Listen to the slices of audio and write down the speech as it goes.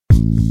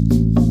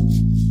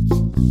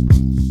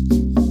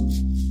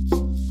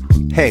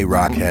Hey,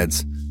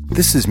 Rockheads.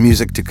 This is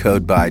Music to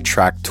Code by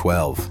Track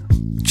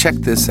 12. Check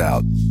this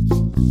out.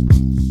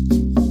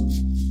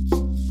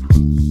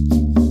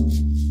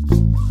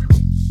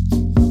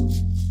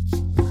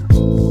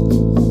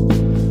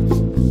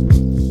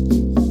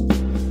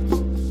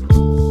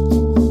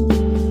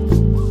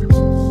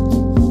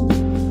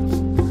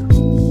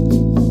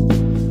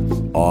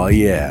 Oh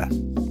yeah,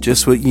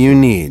 just what you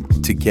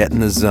need to get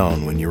in the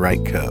zone when you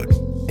write code.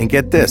 And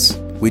get this,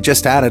 we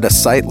just added a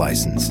site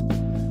license.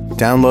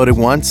 Download it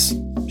once,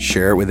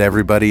 share it with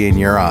everybody in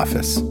your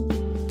office.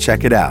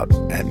 Check it out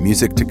at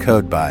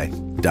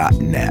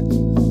musictocodeby.net.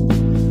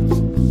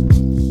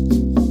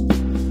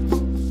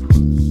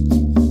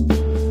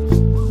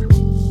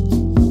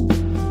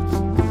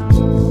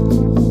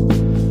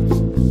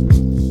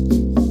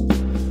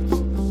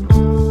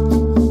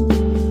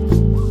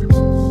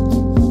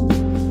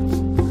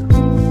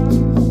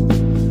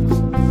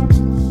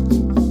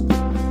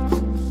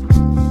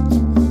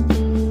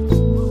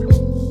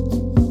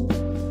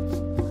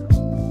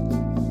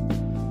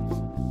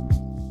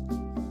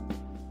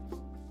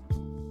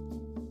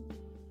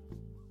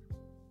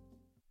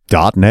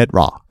 .NET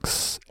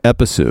Rocks,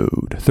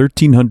 episode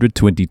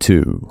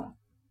 1322,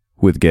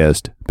 with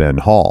guest Ben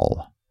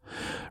Hall.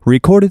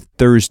 Recorded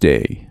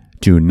Thursday,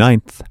 June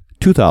 9th,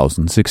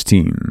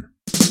 2016.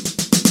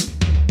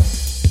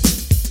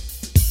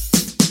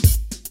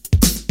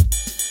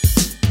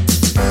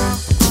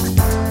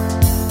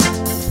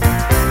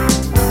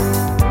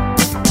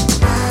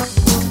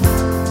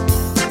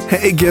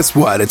 Hey, guess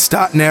what? It's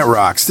 .NET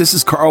Rocks. This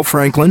is Carl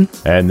Franklin.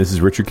 And this is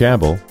Richard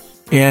Campbell.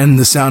 And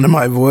the sound of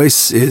my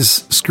voice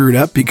is screwed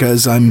up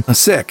because I'm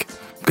sick.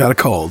 Got a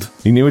cold.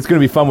 You know what's going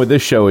to be fun with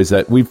this show is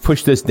that we've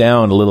pushed this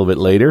down a little bit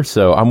later,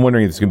 so I'm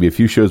wondering if there's going to be a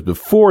few shows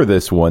before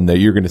this one that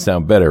you're going to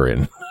sound better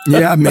in.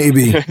 Yeah,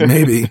 maybe.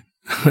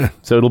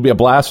 So it'll be a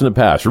blast from the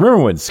past.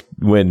 Remember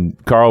when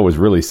Carl was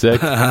really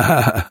sick?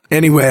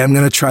 Anyway, I'm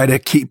going to try to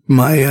keep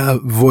my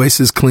voice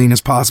as clean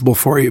as possible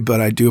for you, but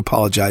I do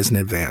apologize in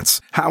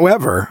advance.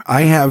 However,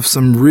 I have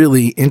some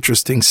really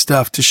interesting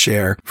stuff to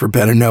share for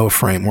Better Know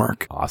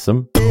Framework.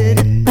 Awesome.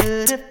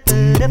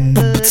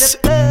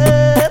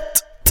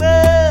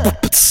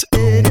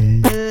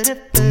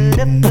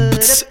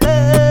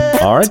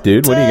 All right,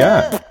 dude, what do you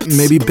got?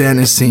 Maybe Ben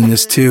has seen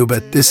this too,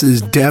 but this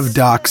is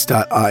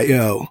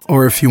devdocs.io,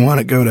 or if you want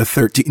to go to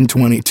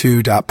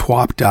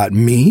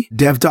 1322.pwop.me.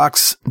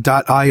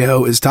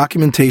 Devdocs.io is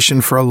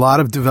documentation for a lot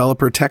of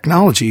developer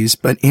technologies,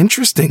 but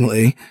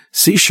interestingly,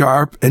 C#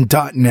 and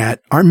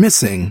 .NET are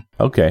missing.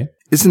 Okay.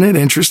 Isn't it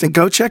interesting?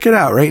 Go check it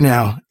out right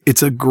now.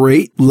 It's a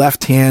great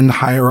left-hand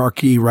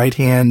hierarchy,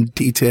 right-hand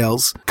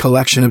details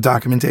collection of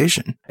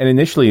documentation. And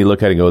initially you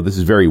look at it and go, this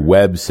is very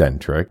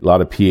web-centric. A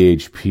lot of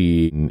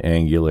PHP and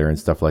Angular and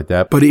stuff like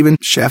that. But even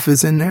Chef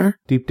is in there.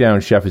 Deep down,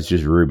 Chef is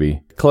just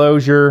Ruby.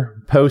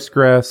 Clojure,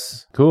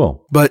 Postgres,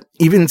 cool. But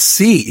even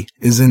C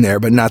is in there,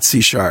 but not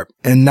C#,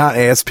 and not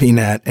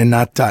ASP.NET, and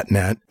not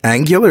 .NET.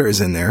 Angular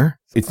is in there.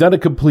 It's not a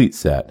complete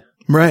set.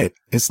 Right.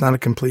 It's not a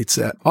complete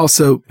set.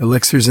 Also,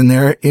 Elixir's in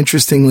there.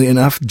 Interestingly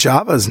enough,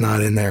 Java's not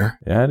in there.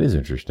 Yeah, it is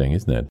interesting,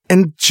 isn't it?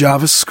 And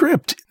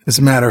JavaScript. As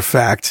a matter of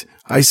fact,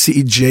 I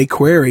see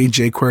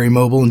jQuery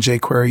Mobile, and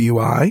jQuery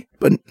UI,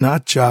 but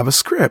not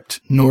JavaScript,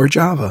 nor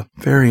Java.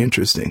 Very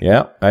interesting.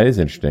 Yeah, that is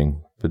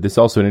interesting. But this is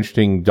also an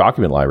interesting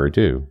document library,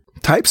 too.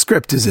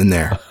 TypeScript is in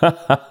there,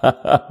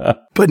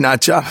 but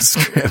not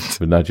JavaScript.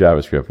 But not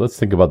JavaScript. Let's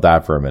think about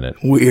that for a minute.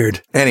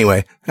 Weird.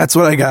 Anyway, that's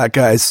what I got,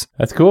 guys.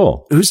 That's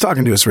cool. Who's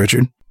talking to us,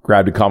 Richard?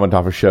 Grabbed a comment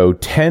off of show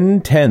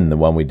 1010, the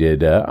one we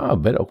did a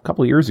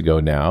couple of years ago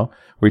now,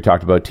 where we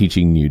talked about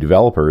teaching new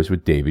developers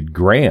with David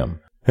Graham.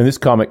 And this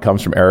comment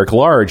comes from Eric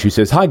Large, who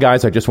says, "Hi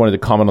guys, I just wanted to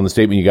comment on the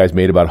statement you guys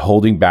made about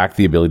holding back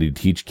the ability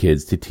to teach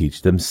kids to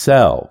teach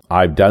themselves.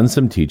 I've done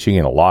some teaching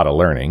and a lot of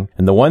learning,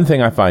 and the one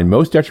thing I find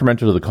most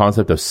detrimental to the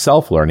concept of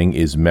self-learning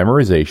is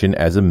memorization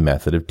as a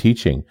method of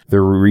teaching.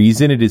 The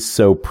reason it is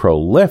so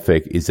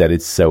prolific is that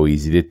it's so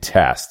easy to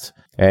test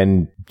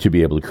and to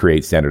be able to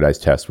create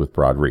standardized tests with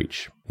broad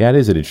reach." Yeah, it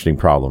is an interesting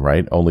problem,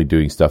 right? Only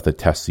doing stuff that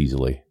tests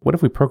easily. What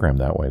if we program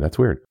that way? That's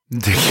weird.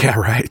 Yeah,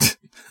 right.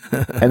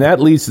 And that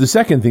leads to the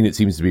second thing that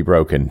seems to be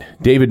broken.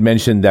 David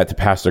mentioned that to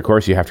pass the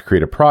course, you have to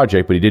create a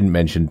project, but he didn't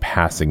mention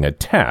passing a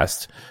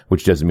test,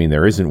 which doesn't mean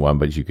there isn't one,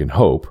 but you can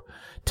hope.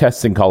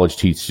 Tests in college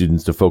teach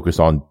students to focus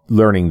on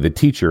learning the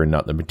teacher and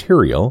not the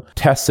material.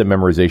 Tests and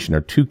memorization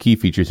are two key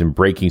features in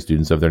breaking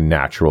students of their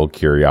natural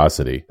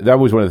curiosity. That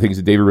was one of the things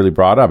that David really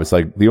brought up. It's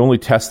like the only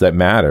test that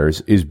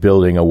matters is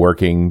building a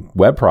working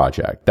web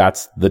project.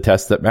 That's the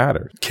test that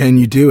matters. Can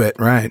you do it?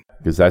 Right.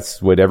 Because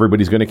that's what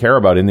everybody's going to care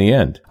about in the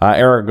end.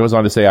 Eric goes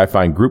on to say, "I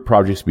find group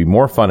projects to be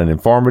more fun and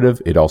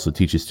informative. It also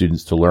teaches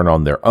students to learn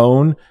on their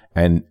own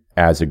and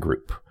as a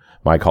group.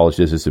 My college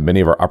does this in many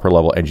of our upper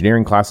level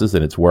engineering classes,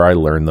 and it's where I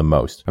learn the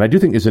most. And I do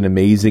think there's an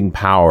amazing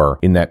power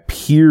in that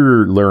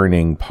peer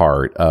learning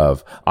part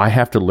of, I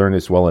have to learn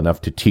this well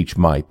enough to teach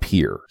my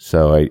peer.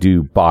 So I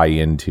do buy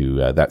into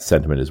that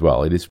sentiment as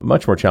well. It is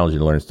much more challenging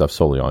to learn stuff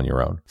solely on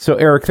your own. So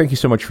Eric, thank you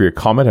so much for your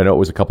comment. I know it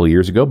was a couple of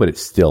years ago, but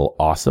it's still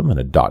awesome. And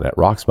a .NET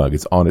Rocks mug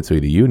is on its way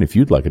to you. And if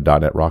you'd like a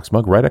 .NET Rocks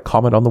mug, write a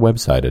comment on the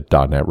website at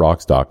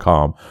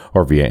 .NETRocks.com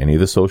or via any of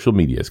the social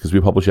medias, because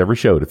we publish every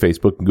show to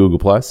Facebook and Google+.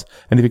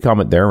 And if you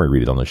comment there and we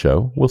read it on the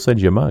show, we'll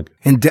send you a mug.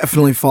 And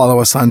definitely follow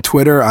us on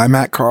Twitter. I'm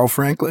at Carl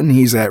Franklin.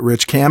 He's at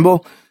Rich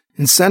Campbell.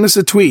 And send us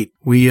a tweet.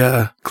 We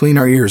clean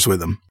our ears with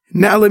them.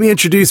 Now let me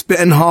introduce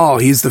Ben Hall.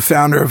 He's the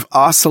founder of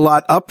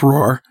Ocelot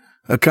Uproar,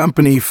 a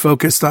company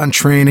focused on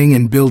training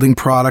and building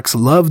products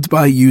loved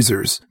by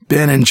users.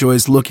 Ben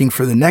enjoys looking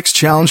for the next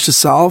challenge to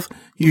solve,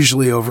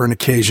 usually over an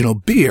occasional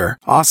beer.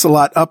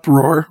 Ocelot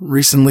Uproar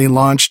recently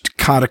launched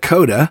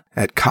KataCoda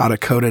at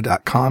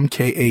katacoda.com,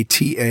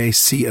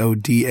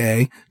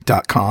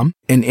 KataCoda.com,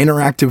 an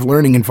interactive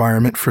learning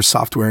environment for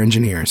software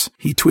engineers.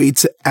 He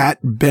tweets at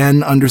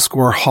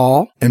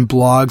Ben_Hall and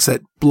blogs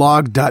at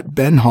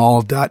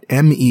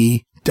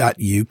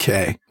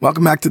blog.benhall.me.uk.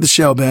 Welcome back to the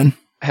show, Ben.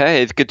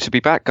 Hey, it's good to be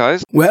back,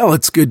 guys. Well,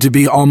 it's good to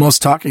be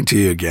almost talking to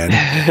you again.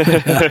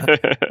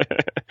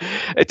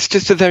 It's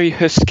just a very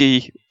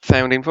husky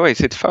sounding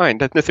voice. It's fine.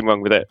 There's nothing wrong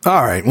with it.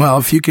 All right. Well,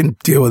 if you can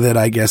deal with it,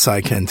 I guess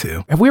I can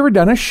too. Have we ever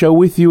done a show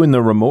with you in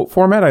the remote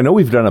format? I know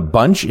we've done a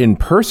bunch in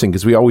person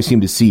because we always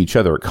seem to see each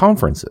other at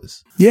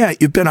conferences. Yeah,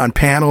 you've been on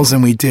panels,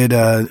 and we did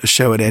a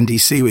show at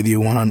NDC with you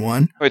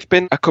one-on-one. It's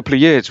been a couple of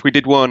years. We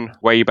did one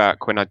way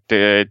back when I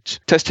did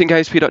testing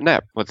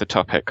ASP.NET was the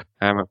topic.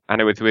 And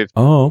it was with...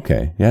 Oh,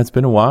 okay. Yeah, it's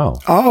been a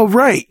while. Oh,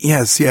 right.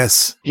 Yes.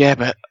 Yeah,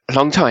 but a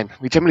long time.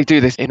 We generally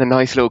do this in a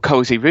nice little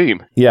cozy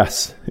room.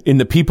 Yes, in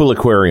the people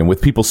aquarium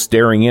with people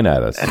staring in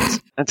at us.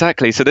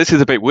 Exactly. So this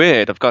is a bit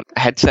weird. I've got a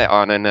headset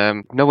on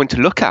and no one to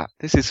look at.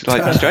 This is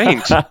like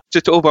strange.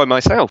 Just all by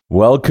myself.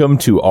 Welcome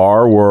to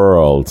our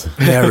world.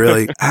 Yeah,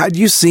 really. Had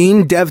you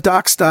seen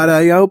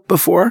devdocs.io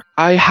before?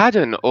 I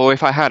hadn't, or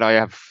if I had, I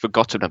have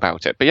forgotten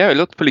about it. But yeah, it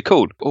looked pretty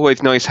cool.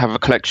 Always nice to have a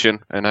collection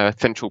and a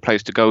central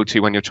place to go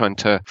to when you're trying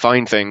to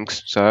find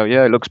things. So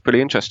yeah, it looks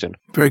pretty interesting.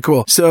 Very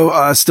cool.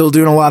 So still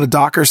doing a lot of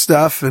Docker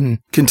stuff and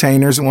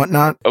containers and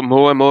whatnot?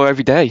 More and more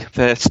every day.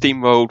 The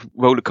steamrolled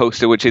roller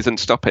coaster, which isn't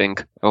stopping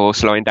or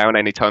slowing down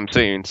anytime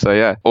soon. So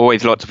yeah,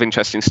 always lots of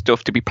interesting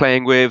stuff to be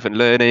playing with and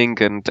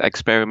learning and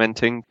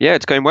experimenting. Yeah,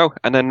 it's going well.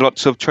 And then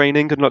lots of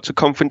training and lots of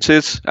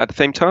conferences at the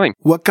same time.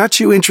 What got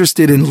you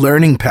interested in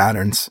learning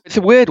patterns? It's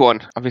a weird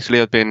one.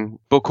 Obviously, I've been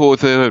book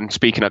author and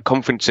speaking at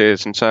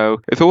conferences. And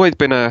so it's always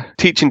been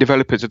teaching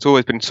developers. It's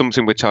always been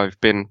something which I've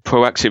been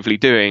proactively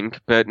doing,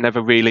 but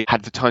never really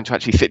had the time to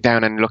actually sit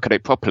down and look at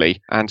it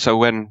properly. And so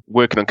when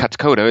working on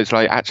KataCoda, it's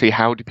like, actually,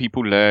 how do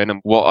people learn and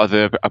what are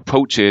the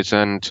approaches?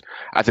 And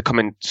as the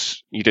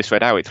comments you just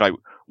read out, it's like,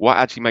 what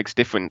actually makes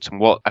difference and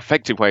what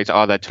effective ways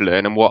are there to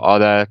learn and what are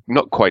there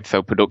not quite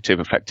so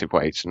productive, effective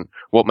ways and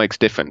what makes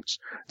difference.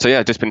 So yeah,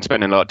 I've just been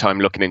spending a lot of time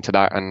looking into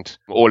that, and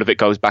all of it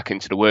goes back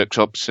into the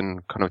workshops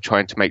and kind of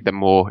trying to make them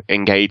more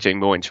engaging,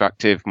 more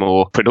interactive,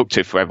 more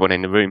productive for everyone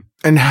in the room.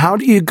 And how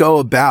do you go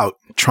about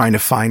trying to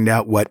find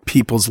out what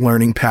people's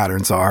learning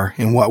patterns are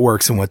and what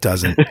works and what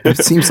doesn't? It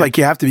seems like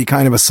you have to be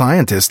kind of a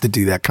scientist to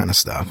do that kind of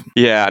stuff.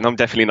 Yeah, and I'm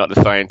definitely not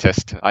the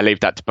scientist. I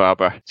leave that to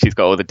Barbara. She's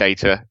got all the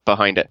data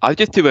behind it. I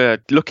just do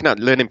looking at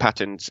learning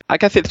patterns. I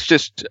guess it's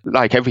just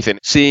like everything,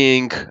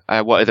 seeing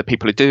what other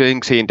people are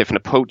doing, seeing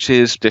different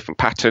approaches, different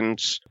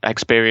patterns,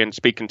 experience,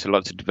 speaking to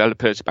lots of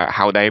developers about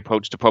how they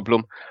approach the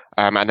problem,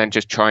 and then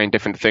just trying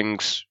different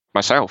things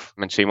myself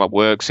and seeing what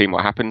works, seeing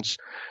what happens.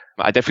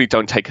 I definitely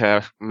don't take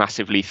a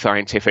massively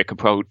scientific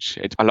approach.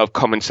 I love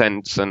common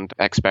sense and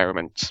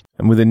experiments.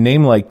 And with a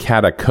name like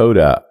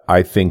KataCoda,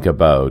 I think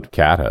about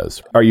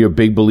katas. Are you a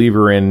big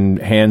believer in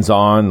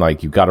hands-on,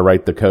 like you've got to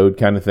write the code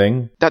kind of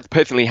thing? That's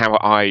personally how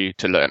I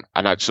to learn.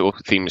 And that sort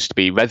of seems to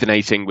be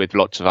resonating with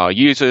lots of our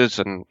users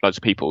and lots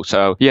of people.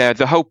 So yeah,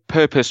 the whole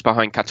purpose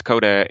behind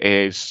KataCoda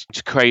is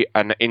to create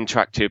an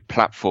interactive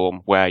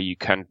platform where you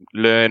can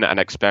learn and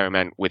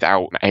experiment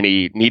without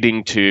any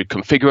needing to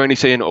configure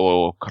anything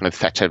or kind of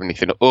set anything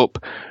up,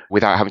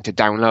 without having to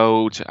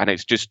download. And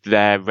it's just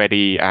there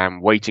ready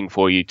and waiting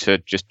for you to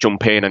just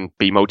jump in and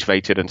be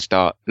motivated and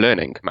start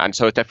learning. And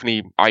so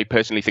I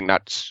personally think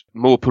that's a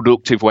more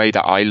productive way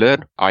that I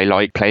learn. I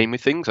like playing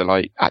with things. I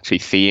like actually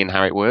seeing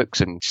how it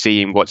works and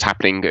seeing what's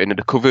happening under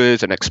the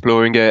covers and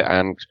exploring it,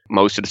 and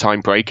most of the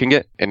time breaking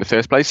it in the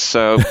first place.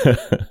 So,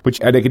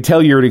 and I can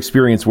tell you're an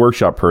experienced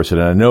workshop person,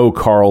 and I know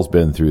Carl's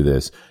been through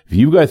this. If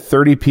you've got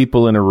 30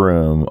 people in a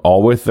room,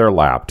 all with their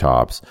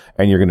laptops,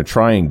 and you're going to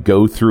try and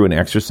go through an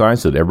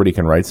exercise so that everybody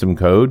can write some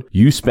code,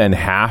 you spend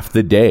half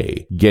the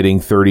day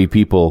getting 30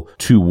 people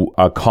to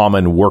a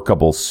common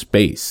workable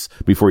space. face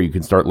before you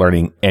can start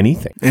learning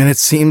anything. And it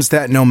seems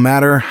that no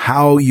matter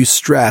how you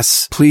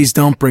stress, please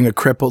don't bring a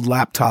crippled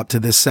laptop to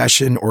this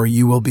session or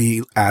you will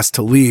be asked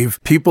to leave.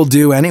 People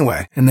do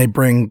anyway, and they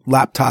bring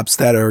laptops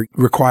that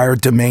require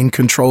domain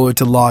controller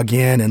to log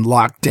in and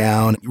lock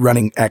down,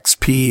 running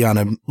XP on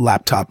a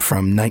laptop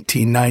from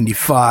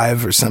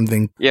 1995 or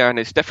something. Yeah, and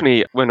it's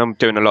definitely, when I'm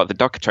doing a lot of the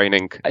Docker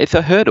training, it's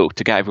a hurdle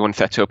to get everyone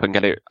set up and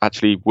get it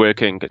actually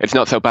working. It's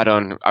not so bad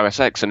on OS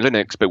X and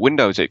Linux, but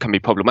Windows, it can be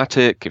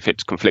problematic if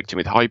it's conflicting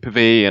with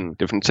Hyper-V and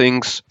different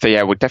things. So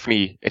yeah,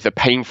 it's a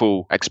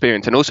painful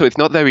experience. And also it's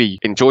not very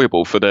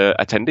enjoyable for the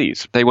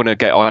attendees. They want to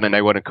get on and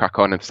they want to crack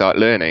on and start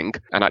learning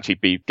and actually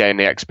be getting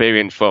the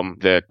experience from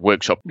the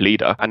workshop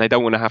leader. And they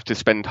don't want to have to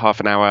spend half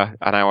an hour,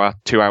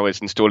 2 hours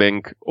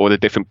installing all the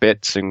different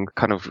bits, and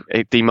kind of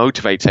it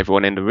demotivates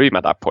everyone in the room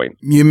at that point.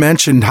 You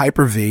mentioned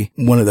Hyper-V.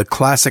 One of the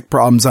classic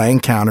problems I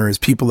encounter is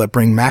people that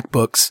bring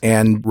MacBooks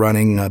and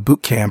running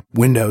Boot Camp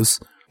Windows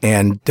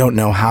and don't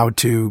know how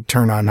to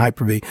turn on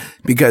Hyper-V,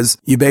 because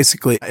you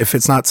basically, if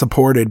it's not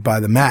supported by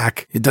the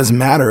Mac, it doesn't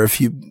matter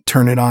if you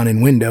turn it on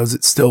in Windows,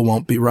 it still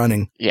won't be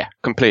running. Yeah,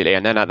 completely.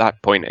 And then at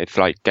that point, it's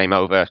like game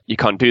over. You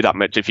can't do that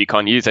much. If you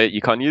can't use it, you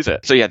can't use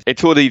it. So yeah,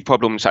 it's all these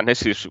problems. And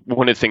this is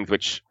one of the things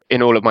which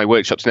in all of my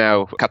workshops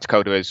now,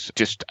 KataCoda is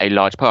just a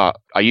large part.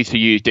 I used to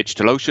use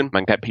DigitalOcean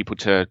and get people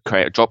to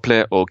create a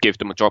droplet or give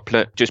them a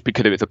droplet just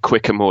because it was a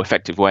quicker, more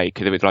effective way,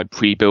 because it was like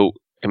pre-built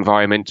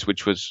environment,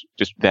 which was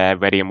just there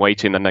ready and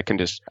waiting, and I can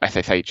just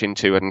SSH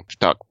into and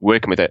start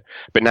working with it.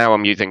 But now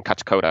I'm using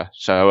KataCoda.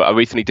 So I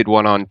recently did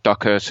one on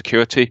Docker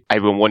security.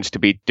 Everyone wants to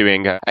be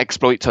doing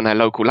exploits on their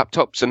local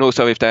laptops. And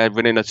also if they're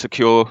running a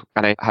secure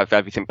and they have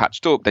everything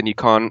patched up, then you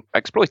can't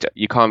exploit it.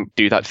 You can't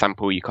do that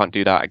sample, you can't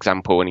do that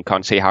example, and you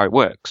can't see how it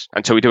works.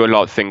 And so we do a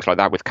lot of things like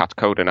that with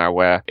KataCoda now,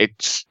 where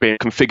it's been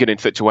configured in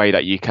such a way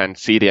that you can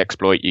see the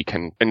exploit, you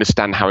can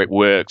understand how it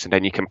works, and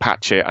then you can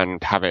patch it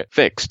and have it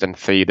fixed and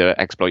see the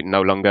exploit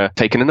no longer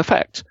taken an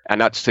effect. And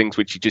that's things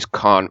which you just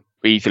can't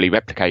easily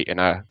replicate in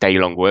a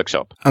day-long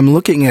workshop. I'm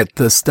looking at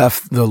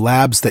the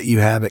labs that you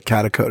have at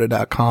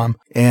KataCoda.com,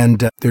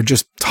 and they're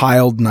just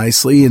tiled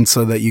nicely, and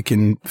so that you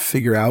can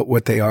figure out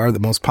what they are. The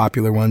most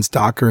popular ones,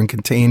 Docker and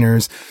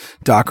containers,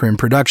 Docker in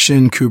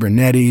production,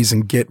 Kubernetes,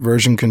 and Git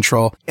version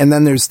control. And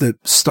then there's the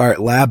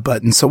Start Lab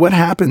button. So what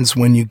happens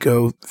when you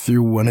go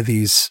through one of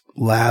these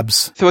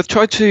labs? So I've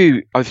tried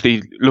to,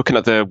 obviously, looking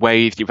at the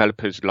ways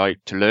developers like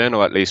to learn,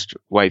 or at least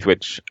ways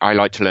which I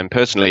like to learn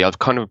personally, I've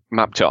kind of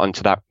mapped it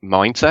onto that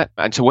mindset.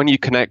 And so when you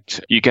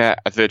connect, you get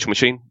a virtual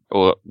machine,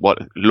 or what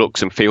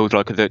looks and feels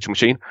like a virtual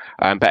machine,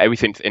 but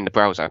everything's in the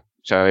browser.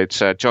 So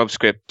it's a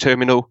JavaScript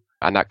terminal,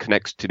 and that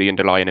connects to the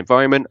underlying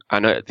environment,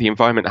 and the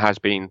environment has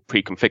been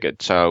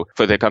pre-configured. So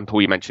for the example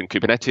we mentioned,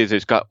 Kubernetes,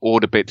 it's got all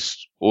the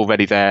bits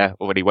already there,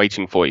 already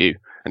waiting for you.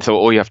 And so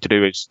all you have to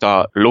do is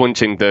start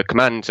launching the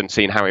commands and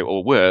seeing how it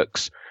all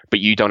works, but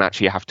you don't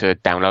actually have to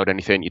download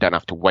anything, you don't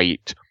have to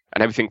wait,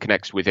 and everything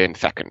connects within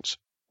seconds.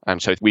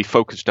 So we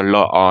focused a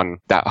lot on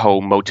that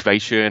whole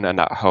motivation and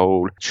that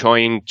whole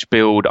trying to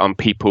build on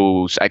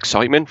people's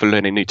excitement for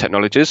learning new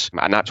technologies.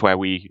 And that's where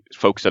we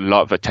focused a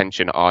lot of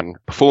attention on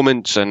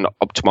performance and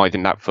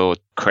optimizing that for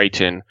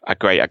creating a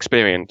great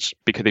experience.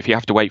 Because if you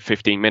have to wait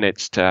 15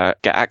 minutes to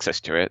get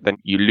access to it, then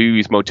you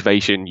lose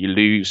motivation, you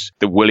lose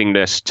the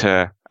willingness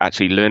to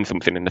actually learn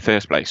something in the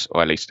first place,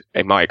 or at least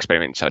in my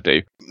experience, I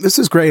do. This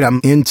is great.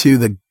 I'm into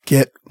the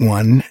Git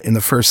one in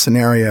the first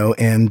scenario,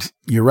 and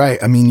you're right.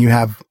 I mean, you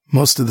have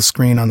most of the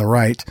screen on the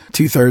right.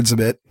 2/3 of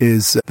it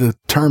is the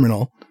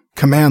terminal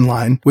command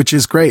line, which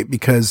is great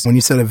because when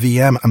you said a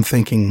VM, I'm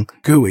thinking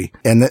GUI,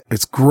 and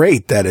it's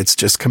great that it's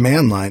just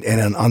command line.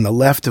 And on the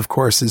left, of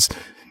course, is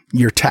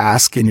your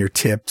task and your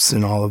tips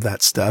and all of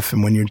that stuff.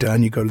 And when you're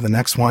done, you go to the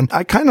next one.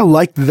 I kind of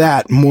like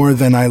that more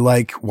than I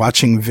like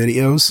watching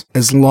videos,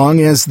 as long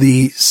as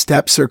the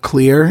steps are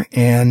clear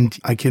and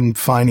I can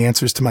find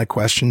answers to my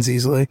questions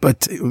easily.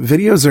 But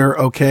videos are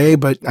okay.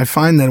 But I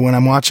find that when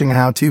I'm watching a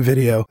how-to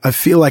video, I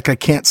feel like I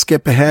can't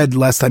skip ahead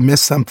lest I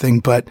miss something,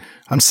 but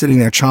I'm sitting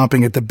there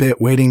chomping at the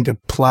bit, waiting to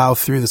plow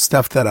through the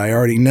stuff that I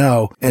already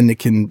know. And it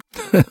can,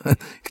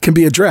 it can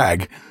be a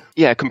drag.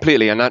 Yeah,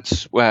 completely. And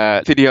that's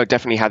where video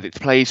definitely has its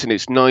place. And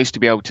it's nice to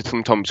be able to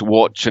sometimes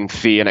watch and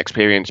see an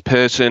experienced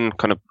person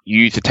kind of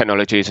use the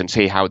technologies and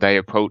see how they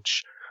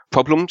approach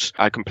problems.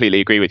 I completely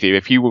agree with you.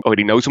 If you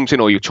already know something,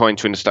 or you're trying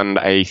to understand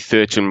a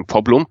certain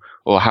problem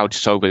or how to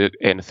solve it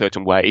in a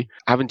certain way,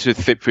 having to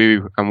sit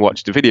through and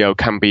watch the video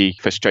can be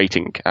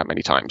frustrating at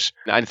many times.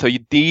 And so you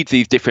need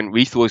these different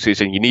resources,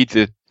 and you need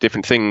the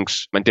different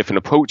things and different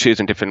approaches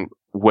and different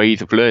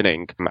ways of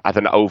learning as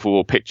an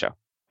overall picture.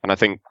 And I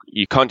think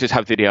you can't just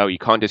have video, you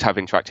can't just have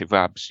interactive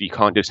labs, you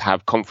can't just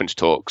have conference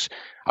talks.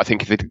 I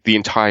think the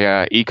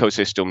entire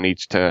ecosystem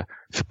needs to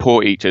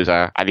support each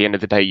other. At the end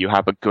of the day, you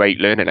have a great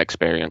learning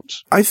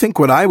experience. I think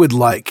what I would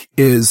like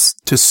is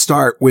to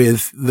start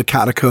with the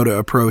KataCoda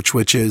approach,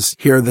 which is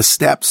here are the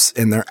steps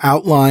and they're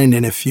outlined.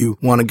 And if you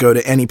want to go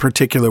to any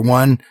particular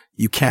one,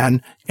 you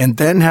can, and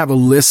then have a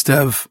list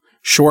of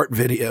short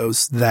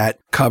videos that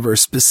cover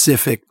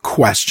specific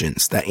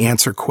questions, that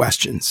answer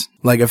questions.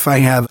 Like if I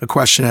have a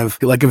question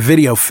of like a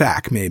video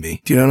fact,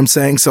 maybe, do you know what I'm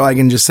saying? So I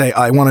can just say,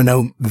 I want to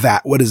know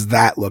that. What does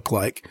that look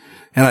like?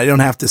 And I don't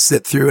have to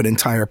sit through an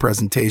entire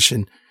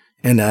presentation.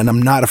 And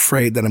I'm not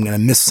afraid that I'm going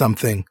to miss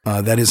something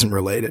that isn't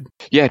related.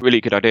 Yeah,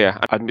 really good idea.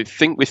 I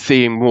think we're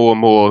seeing more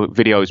and more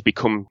videos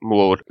become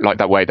more like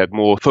that way. They're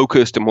more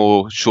focused and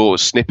more short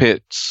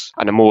snippets,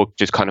 and are more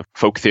just kind of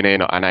focusing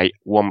in on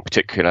one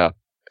particular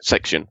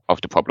section of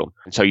the problem.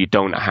 And so you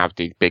don't have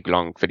these big,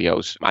 long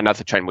videos. And that's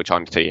a trend which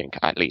I'm seeing,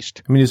 at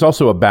least. I mean, it's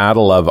also a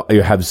battle of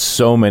you have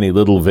so many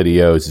little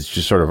videos, it's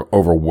just sort of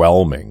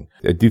overwhelming.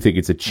 I do think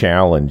it's a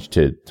challenge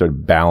to sort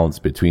of balance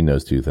between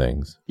those two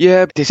things.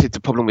 Yeah, this is the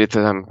problem with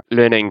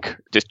learning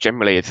just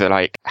generally. It's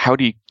like, how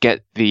do you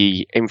get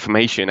the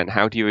information and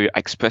how do you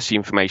express the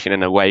information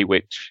in a way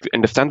which is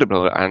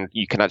understandable and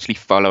you can actually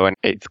follow and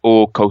it's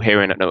all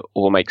coherent and it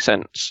all makes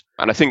sense?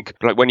 And I think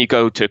like when you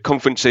go to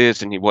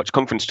conferences and you watch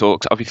conference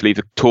talks, obviously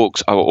the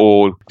talks are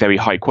all very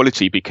high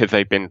quality because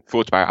they've been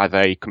thought about as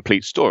a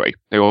complete story.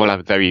 They all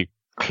have a very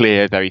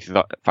clear, very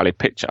valid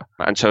picture.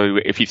 And so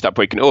if you start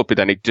breaking it up,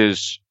 then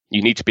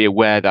you need to be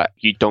aware that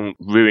you don't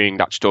ruin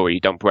that story, you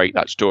don't break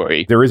that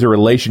story. There is a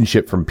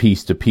relationship from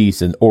piece to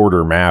piece and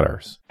order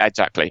matters.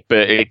 Exactly.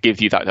 But it gives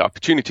you that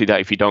opportunity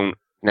that if you don't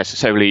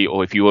necessarily,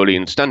 or if you already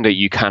understand it,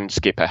 you can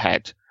skip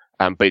ahead,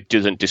 but it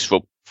doesn't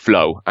disrupt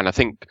flow. And I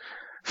think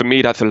for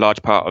me, that's a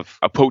large part of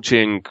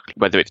approaching,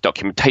 whether it's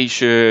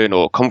documentation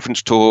or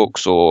conference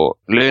talks or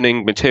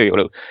learning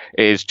material,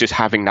 is just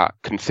having that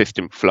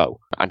consistent flow.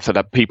 And so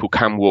that people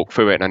can walk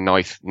through it in a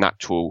nice,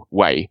 natural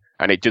way.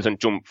 And it doesn't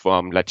jump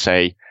from, let's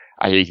say,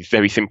 a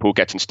very simple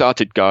getting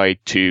started guide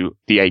to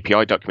the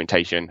API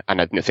documentation and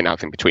there's nothing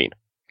else in between.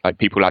 Like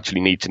people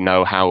actually need to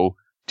know how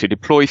to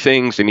deploy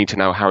things. They need to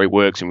know how it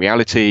works in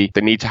reality.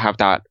 They need to have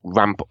that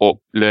ramp up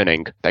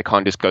learning. They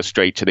can't just go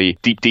straight to the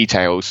deep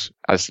details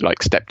as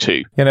like step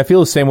 2. And I feel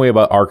the same way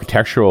about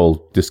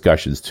architectural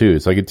discussions too.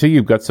 It's like until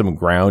you've got some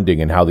grounding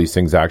in how these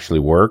things actually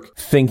work,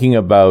 thinking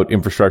about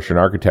infrastructure and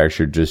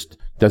architecture just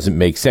doesn't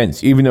make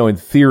sense. Even though in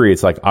theory,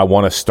 it's like, I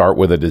want to start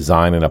with a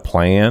design and a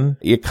plan.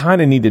 You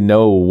kind of need to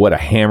know what a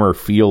hammer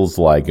feels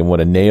like and what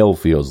a nail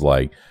feels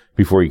like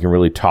before you can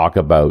really talk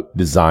about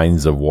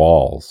designs of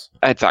walls.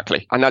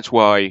 Exactly. And that's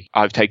why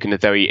I've taken a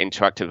very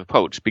interactive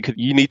approach, because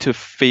you need to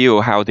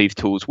feel how these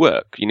tools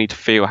work. You need to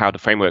feel how the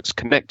frameworks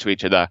connect to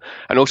each other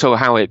and also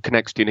how it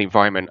connects to the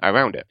environment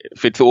around it.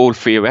 If it's all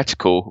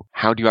theoretical,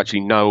 how do you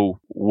actually know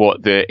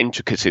what the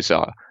intricacies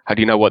are? How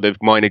do you know what the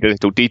minor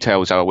little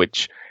details are,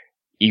 which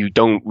you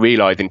don't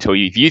realize until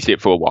you've used it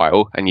for a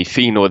while and you've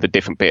seen all the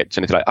different bits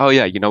and it's like, oh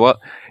yeah, you know what?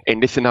 In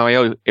this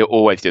scenario, it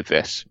always does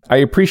this. I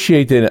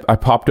appreciate that I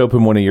popped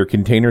open one of your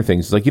container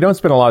things. It's like, you don't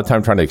spend a lot of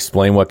time trying to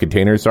explain what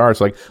containers are.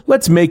 It's like,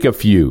 let's make a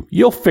few.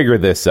 You'll figure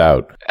this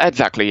out.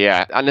 Exactly,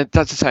 yeah. And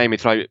that's the same.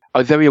 It's like,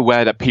 I'm very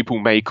aware that people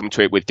may come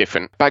to it with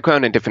different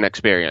background and different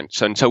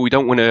experience. And so we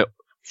don't want to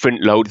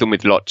front load them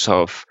with lots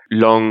of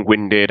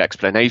long-winded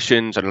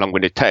explanations and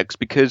long-winded text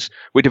because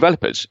we're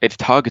developers. It's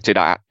targeted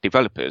at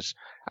developers.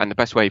 And the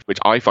best way which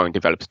I find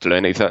developers to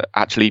learn is to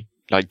actually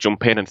like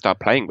jump in and start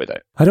playing with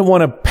it. I don't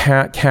want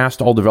to cast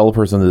all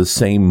developers under the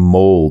same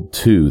mold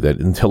too, that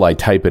until I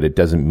type it, it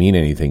doesn't mean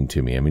anything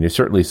to me. I mean, there's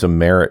certainly some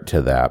merit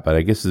to that, but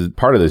I guess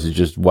part of this is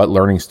just what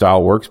learning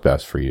style works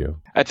best for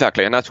you.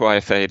 Exactly. And that's why I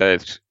say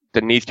that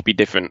there needs to be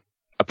different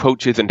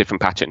approaches and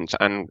different patterns,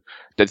 and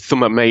there's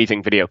some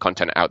amazing video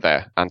content out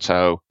there, and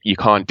so you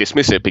can't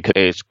dismiss it because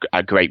it's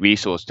a great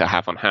resource to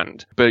have on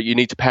hand, but you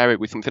need to pair it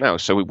with something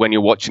else. So when you're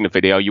watching the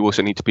video, you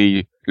also need to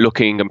be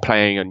looking and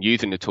playing and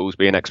using the tools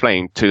being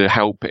explained to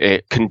help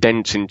it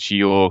condense into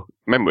your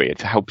memory.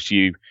 It helps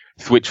you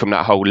switch from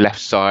that whole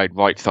left side,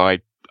 right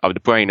side of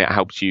the brain. It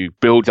helps you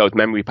build those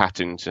memory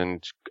patterns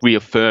and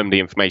reaffirm the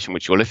information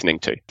which you're listening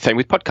to. Same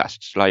with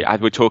podcasts. Like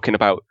as we're talking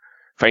about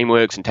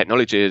frameworks and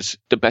technologies,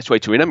 the best way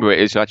to remember it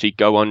is to actually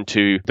go on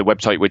to the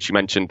website which you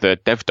mentioned, the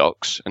dev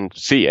docs, and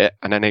see it,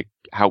 and then it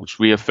helps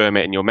reaffirm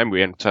it in your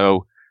memory. And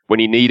so when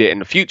you need it in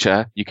the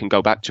future, you can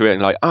go back to it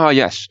and like,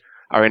 yes,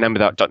 I remember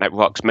that .NET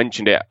Rocks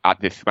mentioned it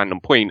at this random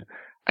point,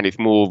 and it's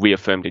more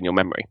reaffirmed in your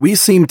memory. We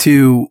seem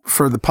to,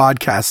 for the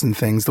podcasts and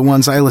things, the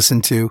ones I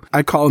listen to,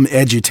 I call them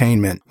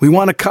edutainment. We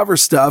want to cover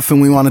stuff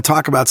and we want to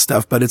talk about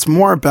stuff, but it's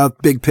more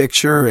about big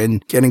picture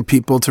and getting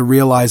people to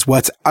realize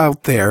what's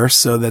out there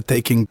so that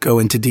they can go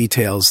into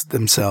details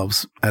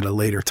themselves at a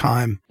later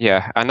time.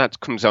 Yeah, and that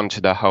comes on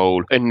to the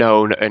whole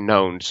unknown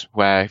unknowns,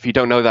 where if you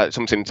don't know that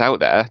something's out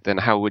there, then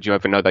how would you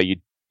ever know that you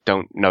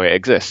don't know it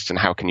exists, and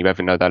how can you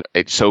ever know that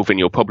it's solving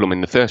your problem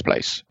in the first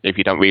place if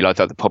you don't realize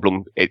that the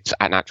problem, it's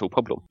an actual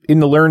problem?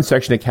 In the Learn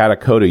section of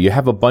KataCoda, you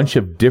have a bunch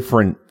of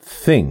different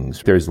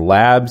things. There's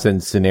labs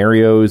and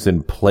scenarios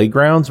and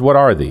playgrounds. What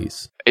are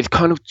these? It's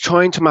kind of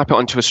trying to map it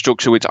onto a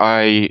structure which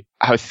I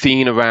have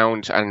seen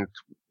around and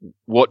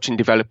watching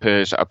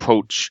developers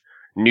approach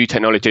new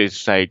technologies,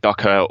 say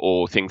Docker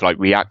or things like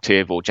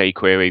reactive or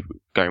jQuery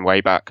going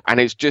way back. And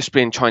it's just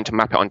been trying to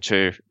map it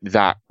onto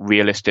that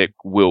realistic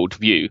world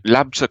view.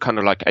 Labs are kind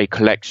of like a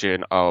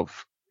collection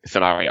of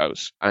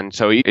scenarios. And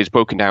so it's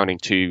broken down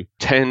into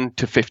 10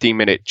 to 15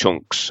 minute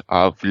chunks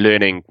of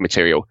learning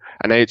material.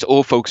 And it's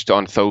all focused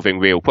on solving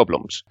real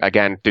problems.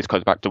 Again, this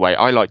goes back to the way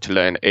I like to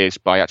learn is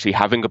by actually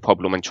having a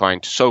problem and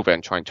trying to solve it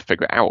and trying to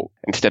figure it out.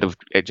 Instead of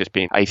it just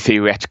being a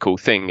theoretical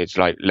thing, it's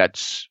like,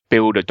 let's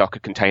build a Docker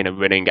container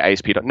running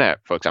ASP.NET,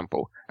 for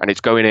example. And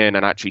it's going in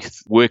and actually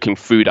working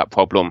through that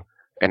problem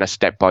in a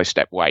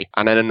step-by-step way.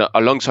 And then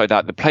alongside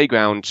that, the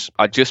playgrounds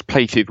are just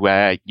places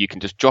where you can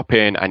just drop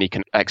in and you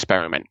can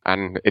experiment.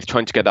 And it's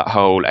trying to get that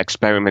whole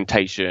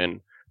experimentation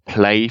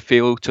play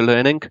feel to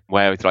learning,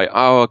 where it's like,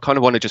 oh, I kind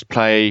of want to just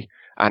play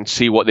and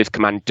see what this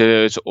command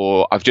does,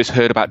 or I've just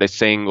heard about this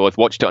thing, or I've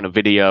watched it on a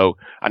video,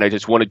 and I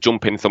just want to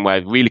jump in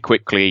somewhere really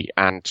quickly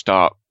and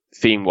start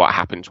seeing what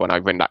happens when I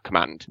run that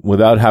command.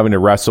 Without having to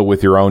wrestle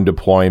with your own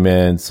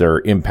deployments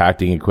or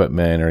impacting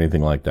equipment or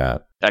anything like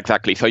that.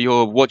 Exactly. So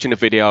you're watching a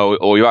video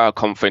or you're at a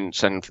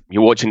conference and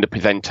you're watching the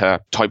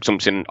presenter type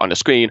something on the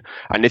screen.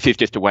 And this is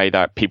just a way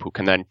that people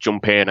can then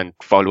jump in and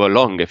follow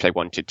along if they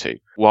wanted to.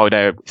 While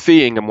they're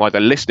seeing and while they're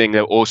listening,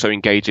 they're also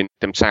engaging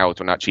themselves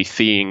and actually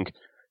seeing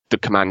the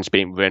commands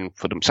being run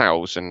for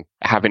themselves and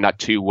having that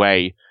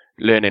two-way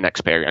learning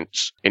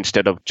experience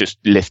instead of just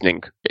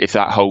listening. It's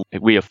that whole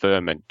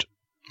reaffirmment.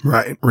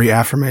 Right.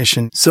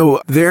 Reaffirmation.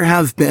 So there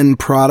have been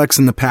products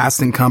in the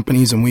past in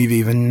companies, and we've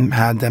even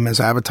had them as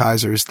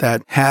advertisers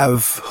that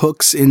have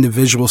hooks into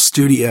Visual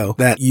Studio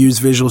that use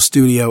Visual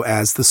Studio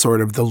as the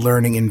sort of the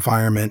learning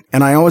environment.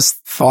 And I always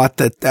thought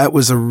that that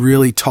was a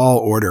really tall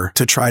order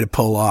to try to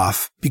pull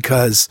off,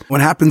 because what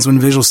happens when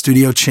Visual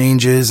Studio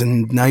changes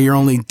and now you're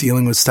only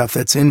dealing with stuff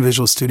that's in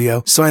Visual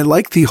Studio. So I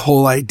like the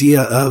whole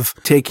idea of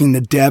taking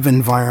the dev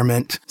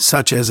environment,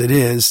 such as it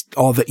is,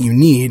 all that you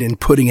need, and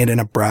putting it in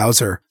a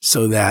browser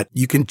so that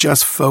you can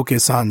just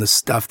focus on the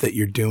stuff that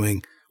you're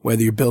doing,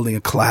 whether you're building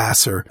a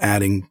class or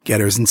adding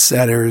getters and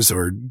setters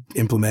or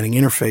implementing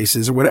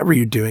interfaces or whatever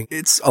you're doing.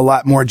 It's a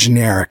lot more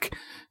generic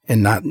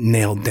and not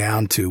nailed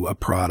down to a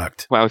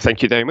product. Well,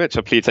 thank you very much.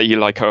 I'm pleased that you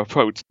like our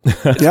approach.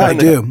 Yeah, I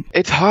do.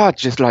 It's hard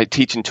just like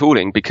teaching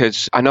tooling,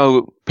 because I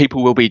know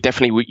people will be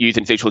definitely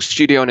using Visual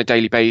Studio on a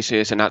daily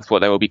basis and that's what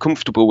they will be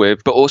comfortable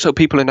with. But also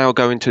people are now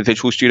going to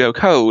Visual Studio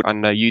Code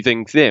and they're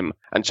using Vim.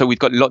 And so we've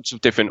got lots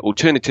of different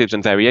alternatives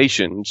and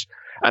variations.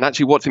 And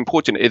actually what's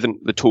important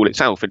isn't the tool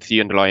itself, it's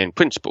the underlying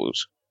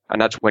principles.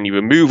 And that's when you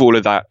remove all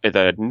of that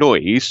other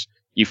noise,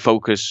 you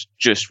focus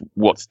just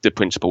what the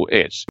principle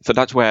is. So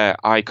that's where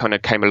I kind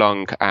of came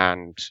along.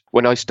 And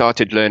when I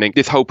started learning,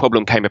 this whole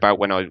problem came about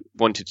when I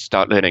wanted to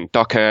start learning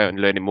Docker and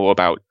learning more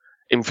about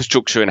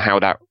infrastructure and how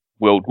that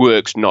world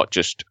works, not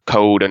just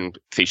code and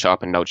C#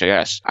 and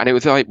Node.js. And it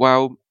was like,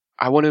 well,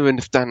 I want to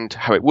understand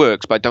how it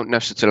works, but I don't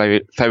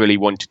necessarily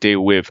want to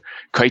deal with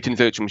creating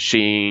virtual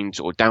machines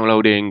or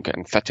downloading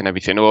and setting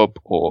everything up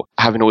or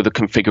having all the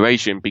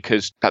configuration,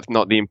 because that's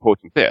not the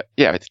important bit.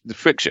 Yeah, it's the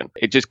friction.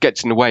 It just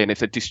gets in the way and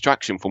it's a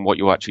distraction from what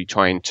you're actually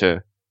trying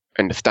to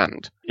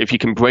understand. If you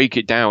can break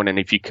it down and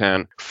if you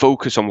can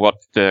focus on what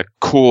the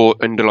core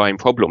underlying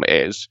problem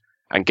is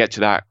and get to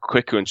that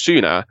quicker and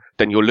sooner,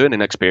 then your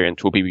learning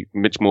experience will be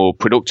much more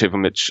productive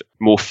and much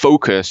more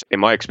focused.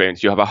 In my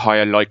experience, you have a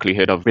higher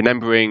likelihood of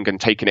remembering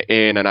and taking it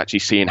in and actually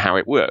seeing how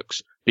it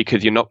works,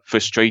 because you're not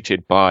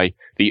frustrated by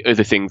the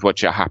other things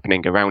which are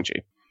happening around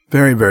you.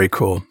 Very, very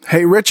cool.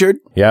 Hey, Richard.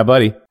 Yeah,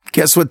 buddy.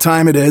 Guess what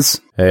time it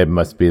is? It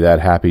must be that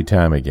happy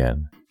time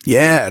again.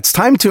 Yeah, it's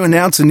time to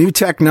announce a new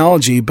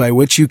technology by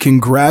which you can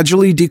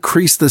gradually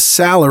decrease the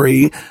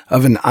salary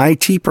of an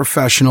IT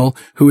professional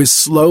who is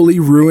slowly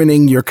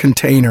ruining your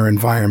container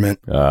environment.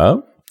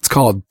 Oh? It's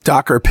called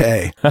Docker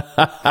Pay.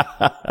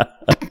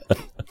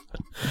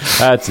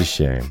 That's a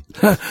shame.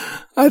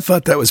 I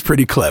thought that was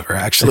pretty clever,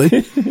 actually.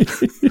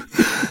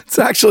 It's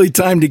actually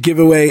time to give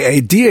away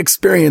a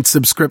DXperience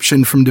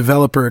subscription from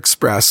Developer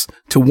Express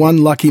to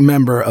one lucky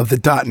member of the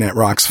 .NET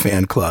Rocks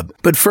fan club.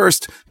 But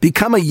first,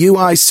 become a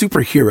UI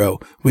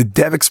superhero with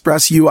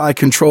DevExpress UI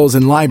controls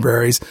and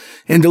libraries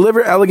and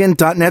deliver elegant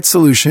 .NET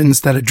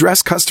solutions that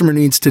address customer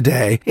needs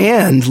today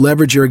and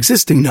leverage your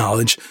existing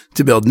knowledge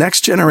to build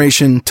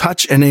next-generation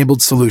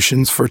touch-enabled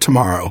solutions for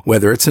tomorrow.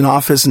 Whether it's an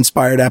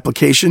Office-inspired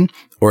application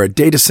or a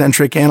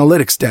data-centric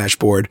analytics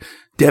dashboard,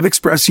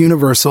 DevExpress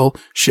Universal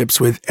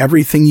ships with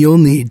everything you'll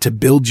need to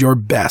build your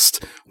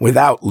best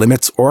without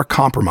limits or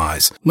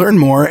compromise. Learn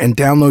more and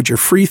download your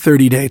free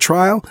 30-day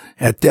trial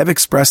at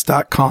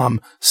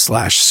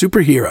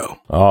devexpress.com/superhero.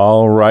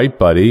 All right,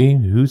 buddy.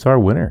 Who's our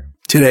winner?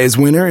 Today's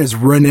winner is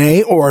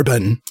Renee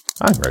Orban.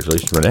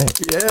 Congratulations, Renee.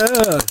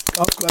 Yeah.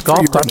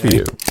 Golf clap for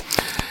you.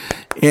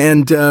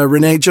 And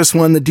Renee just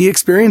won the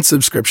DXperience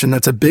subscription.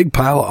 That's a big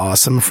pile of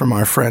awesome from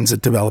our friends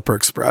at Developer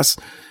Express.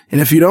 And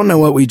if you don't know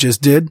what we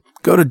just did,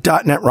 go to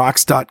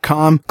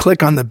 .NETRocks.com,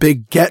 click on the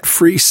big Get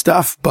Free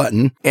Stuff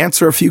button,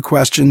 answer a few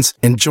questions,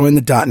 and join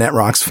the .NET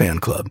Rocks fan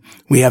club.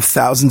 We have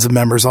thousands of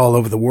members all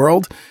over the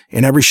world.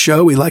 In every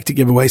show, we like to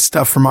give away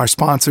stuff from our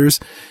sponsors.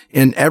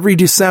 And every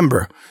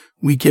December,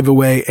 we give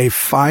away a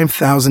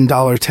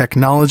 $5,000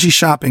 technology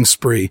shopping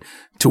spree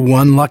to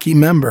one lucky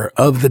member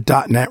of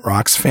the .NET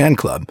Rocks fan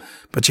club.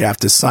 But you have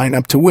to sign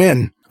up to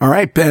win. All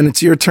right, Ben,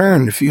 it's your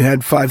turn. If you had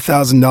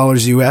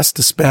 $5,000 US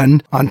to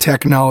spend on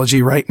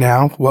technology right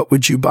now, what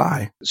would you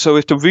buy? So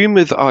if the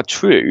rumors are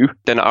true,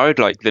 then I would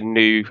like the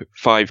new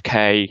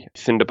 5K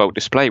Thunderbolt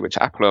display, which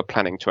Apple are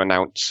planning to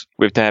announce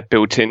with their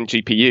built-in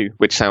GPU,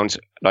 which sounds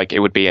like it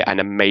would be an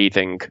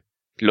amazing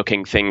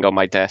looking thing on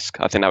my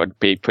desk. I think that would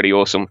be pretty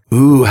awesome.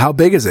 Ooh, how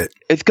big is it?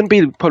 It's going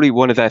to be probably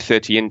one of their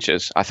 30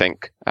 inches, I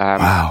think.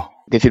 Wow.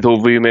 This is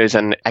all rumors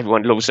and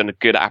everyone loves a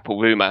good Apple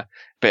rumor,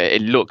 but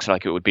it looks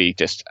like it would be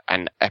just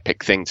an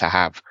epic thing to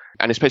have.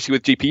 And especially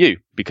with GPU,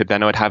 because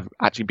then I'd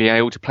actually be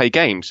able to play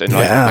games and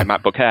like my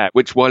MacBook Air,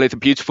 which while it's a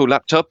beautiful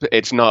laptop,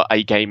 it's not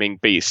a gaming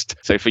beast.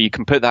 So if you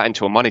can put that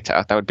into a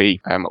monitor, that would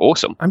be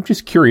awesome. I'm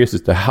just curious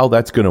as to how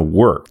that's going to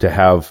work to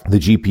have the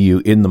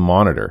GPU in the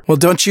monitor. Well,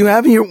 don't you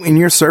have in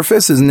your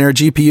Surface? Isn't there a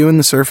GPU in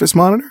the Surface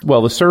monitor?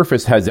 Well, the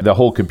Surface has the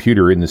whole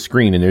computer in the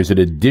screen, and there's an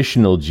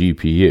additional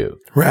GPU.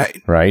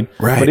 Right.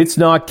 But it's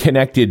not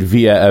connected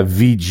via a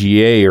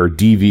VGA or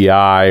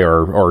DVI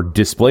or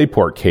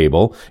DisplayPort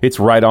cable. It's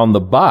right on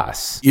the bus.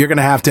 You're going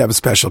to have a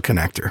special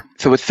connector.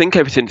 So I think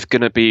everything's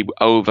going to be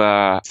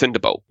over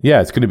Thunderbolt.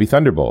 Yeah, it's going to be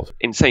Thunderbolt.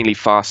 Insanely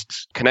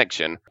fast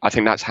connection. I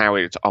think that's how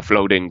it's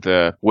offloading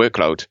the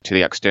workload to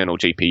the external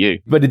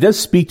GPU. But it does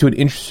speak to an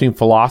interesting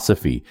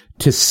philosophy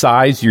to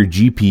size your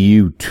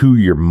GPU to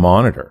your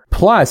monitor.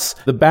 Plus,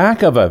 the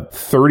back of a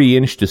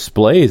 30-inch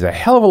display is a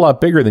hell of a lot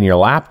bigger than your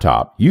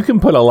laptop. You can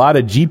put a lot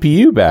of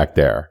GPU back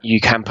there. You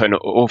can put an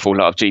awful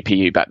lot of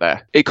GPU back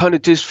there. It kind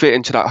of does fit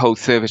into that whole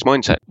service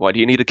mindset. Why do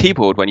you need a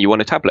keyboard when you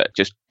want a tablet?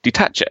 Just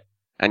detach it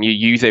and you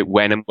use it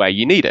when and where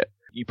you need it.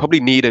 You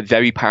probably need a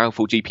very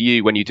powerful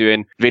GPU when you're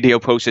doing video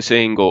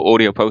processing or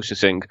audio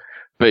processing,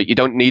 but you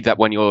don't need that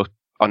when you're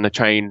on the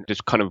train,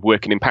 just kind of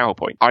working in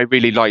PowerPoint. I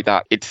really like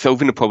that. It's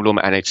solving a problem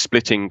and it's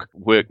splitting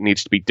work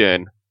needs to be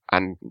done.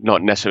 And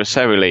not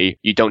necessarily,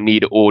 you don't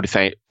need all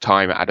the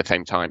time at the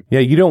same time. Yeah,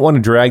 you don't want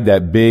to drag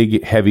that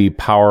big, heavy,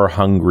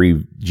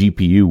 power-hungry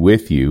GPU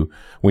with you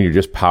when you're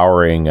just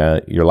powering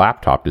your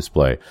laptop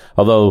display.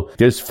 Although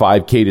there's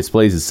 5K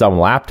displays in some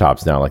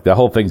laptops now. Like the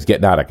whole thing's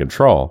getting out of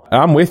control.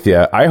 I'm with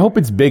you. I hope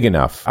it's big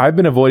enough. I've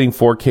been avoiding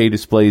 4K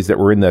displays that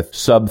were in the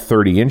sub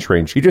 30-inch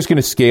range. You're just going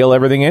to scale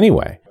everything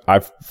anyway.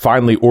 I've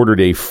finally ordered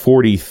a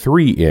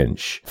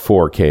 43-inch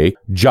 4K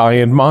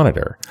giant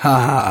monitor.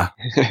 Ha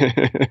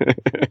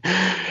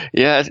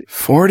Yeah.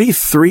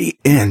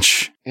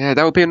 43-inch. Yeah,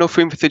 that would be enough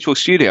room for Visual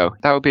Studio.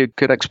 That would be a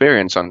good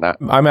experience on that.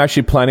 I'm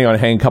actually planning on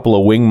hanging a couple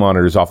of wing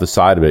monitors off the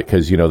side of it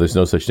because, there's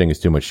no such thing as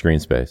too much screen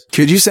space.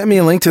 Could you send me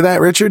a link to that,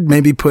 Richard?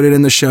 Maybe put it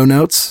in the show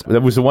notes?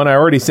 That was the one I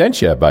already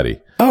sent you,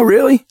 buddy. Oh,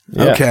 really?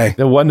 Yeah. Okay.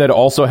 The one that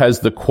also has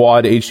the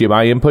quad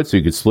HDMI input, so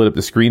you could split up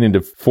the screen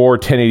into 4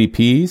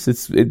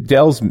 1080p's.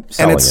 Dell's selling it.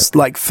 And it's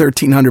like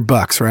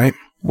 $1,300, right?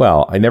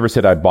 Well, I never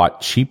said I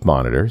bought cheap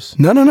monitors.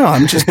 No.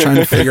 I'm just trying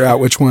to figure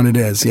out which one it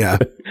is. Yeah.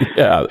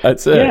 Yeah,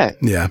 that's it.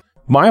 Yeah.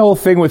 My whole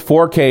thing with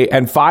 4K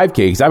and 5K,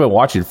 because I've been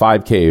watching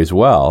 5K as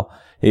well,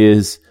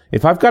 is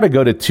if I've got to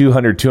go to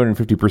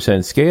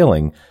 250%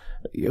 scaling,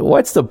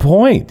 what's the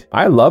point?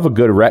 I love a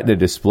good retina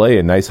display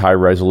and nice high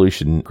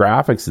resolution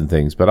graphics and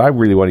things, but I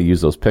really want to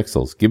use those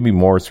pixels. Give me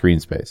more screen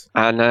space.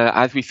 And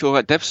as we saw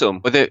at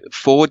DevSum, were there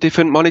 4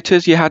 different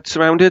monitors you had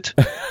surrounded?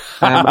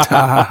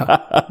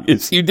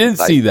 Yes, you did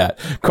see that.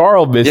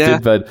 Carl missed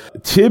it,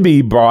 but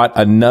Tibby brought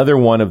another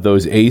one of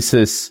those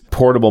Asus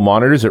portable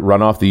monitors that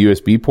run off the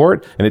USB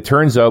port, and it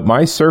turns out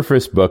my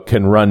Surface Book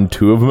can run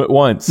 2 of them at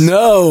once.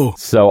 No!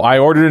 So I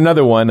ordered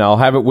another one. I'll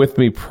have it with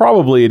me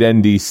probably at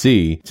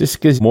NDC, just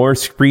because more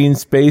screen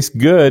space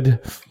good.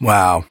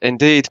 Wow.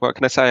 Indeed. What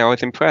can I say? I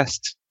was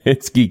impressed.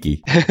 It's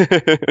geeky.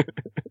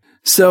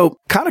 So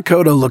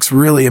KataCoda looks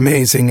really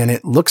amazing and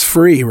it looks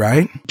free,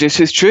 right? This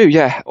is true.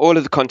 Yeah. All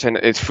of the content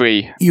is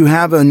free. You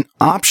have an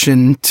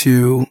option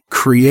to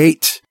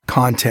create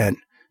content,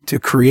 to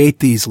create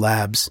these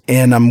labs.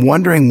 And I'm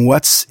wondering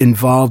what's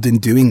involved in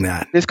doing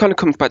that. This kind of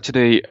comes back to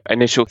the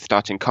initial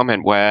starting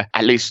comment where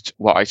at least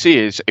what I see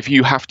is if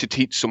you have to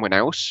teach someone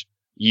else,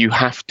 you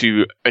have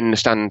to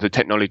understand the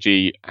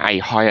technology at a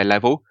higher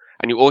level.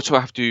 And you also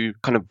have to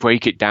kind of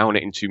break it down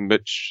into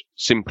much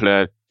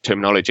simpler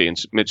terminology and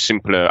much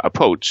simpler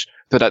approach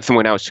so that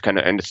someone else can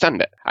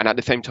understand it. And at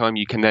the same time,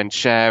 you can then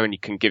share and you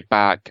can give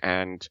back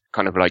and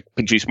kind of like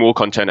produce more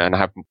content and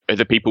have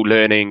other people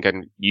learning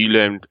and you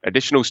learn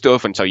additional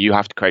stuff. And so you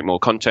have to create more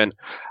content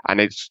and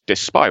it's this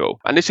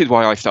spiral. And this is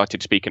why I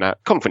started speaking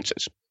at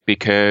conferences,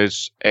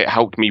 because it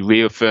helped me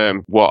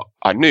reaffirm what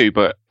I knew,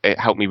 but it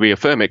helped me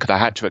reaffirm it because I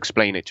had to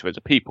explain it to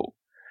other people.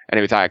 And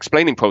it was that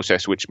explaining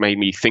process which made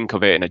me think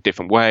of it in a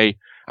different way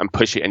and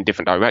push it in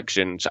different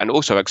directions and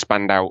also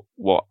expand out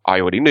what I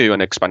already knew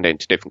and expand it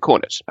into different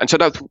corners. And so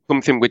that's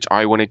something which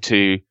I wanted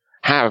to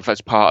have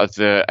as part of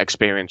the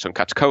experience on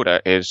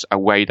KataCoda is a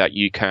way that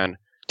you can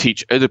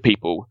teach other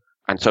people.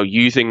 And so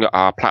using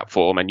our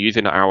platform and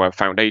using our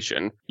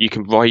foundation, you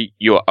can write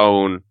your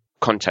own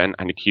content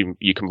and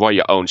you can write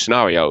your own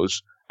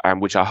scenarios,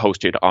 which are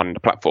hosted on the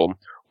platform.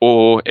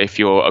 Or if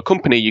you're a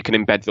company, you can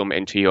embed them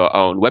into your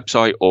own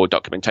website or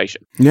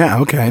documentation. Yeah,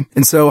 okay.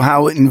 And so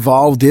how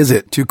involved is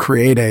it to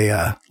create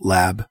a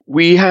lab?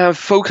 We have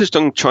focused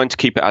on trying to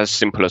keep it as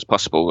simple as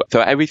possible. So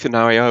every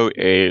scenario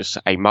is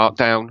a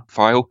markdown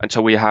file. And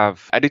so we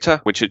have editor,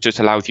 which just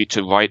allows you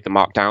to write the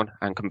markdown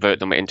and convert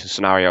them into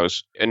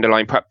scenarios.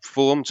 Underlying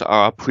platforms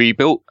are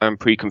pre-built and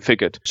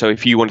pre-configured. So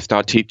if you want to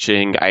start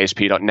teaching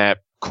ASP.NET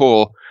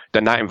Core,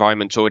 then that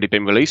environment's already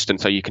been released.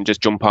 And so you can just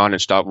jump on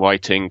and start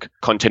writing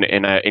content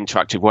in an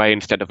interactive way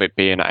instead of it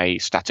being a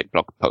static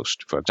blog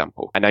post, for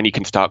example. And then you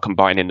can start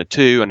combining the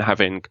two and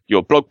having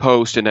your blog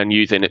post and then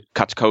using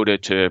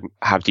KataCoda to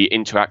have the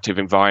interactive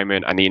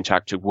environment and the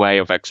interactive way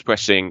of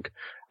expressing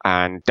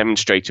and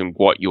demonstrating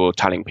what you're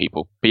telling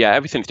people. But yeah,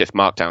 everything's just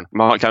Markdown.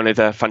 Markdown is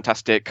a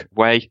fantastic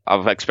way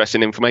of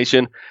expressing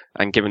information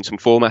and giving some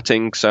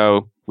formatting.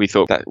 So we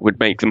thought that would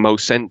make the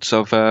most sense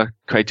of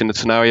creating the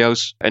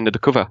scenarios under the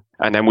cover.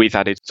 And then we've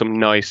added some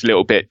nice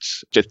little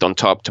bits just on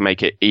top to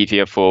make it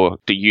easier for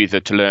the user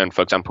to learn.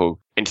 For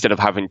example, instead of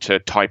having to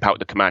type out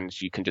the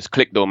commands, you can just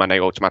click them and they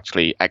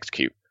automatically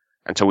execute.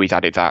 And so we've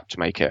added that to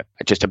make it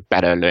just a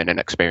better learning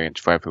experience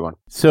for everyone.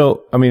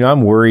 So, I mean,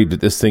 I'm worried that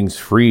this thing's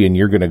free and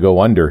you're going to go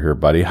under here,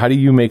 buddy. How do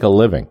you make a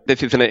living?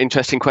 This is an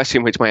interesting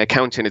question which my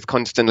accountant is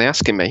constantly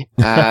asking me.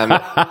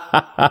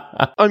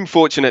 I'm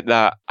fortunate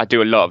that I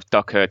do a lot of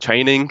Docker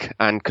training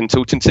and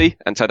consultancy.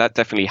 And so that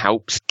definitely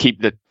helps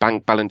keep the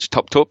bank balance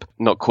topped up,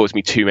 not cause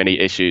me too many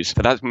issues.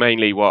 So that's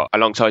mainly what,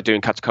 alongside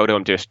doing KataCoda,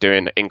 I'm just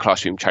doing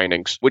in-classroom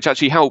trainings, which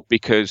actually help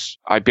because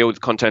I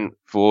build content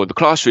for the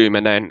classroom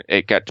and then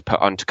it gets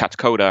put onto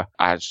KataCoda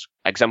as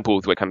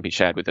examples which can be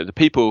shared with other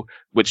people,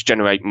 which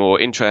generate more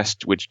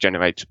interest, which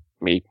generate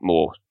me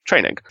more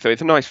training. So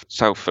it's a nice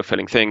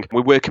self-fulfilling thing.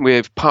 We're working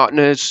with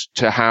partners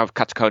to have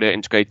KataCoda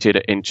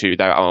integrated into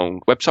their own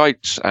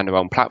websites and their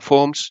own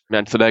platforms.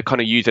 And so they're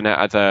kind of using it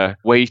as a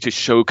way to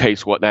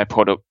showcase what their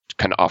product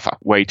can offer,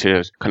 way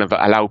to kind of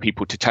allow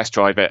people to test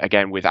drive it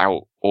again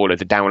without all of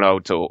the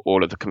downloads or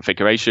all of the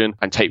configuration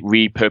and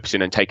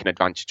repurposing and taking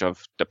advantage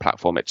of the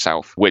platform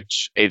itself,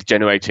 which is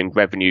generating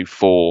revenue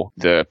for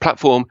the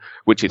platform,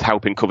 which is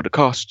helping cover the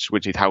costs,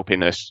 which is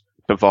helping us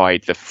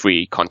provide the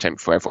free content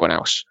for everyone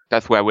else.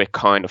 That's where we're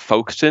kind of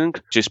focusing,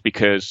 just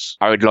because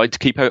I would like to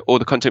keep all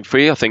the content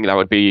free. I think that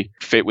would be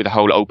fit with the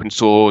whole open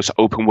source,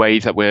 open way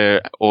that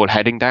we're all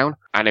heading down.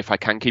 And if I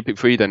can keep it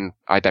free, then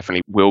I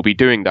definitely will be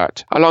doing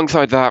that.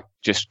 Alongside that,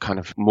 just kind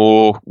of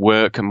more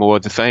work and more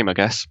of the same, I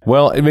guess.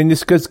 Well, I mean,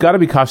 this has got to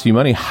be costing you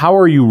money. How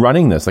are you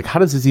running this? Like, how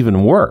does this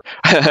even work?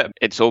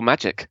 It's all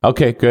magic.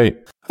 Okay, great.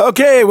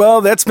 Okay,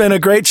 well, that's been a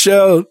great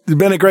show. It's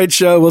been a great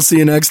show. We'll see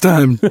you next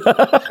time.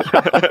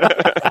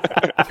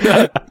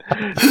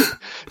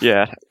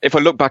 Yeah. If I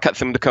look back at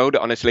some of the code,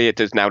 honestly, it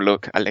does now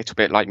look a little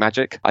bit like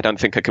magic. I don't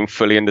think I can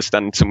fully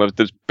understand some of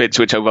the bits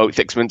which I wrote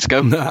 6 months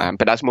ago.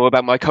 But that's more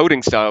about my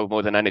coding style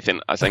more than anything,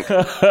 I think.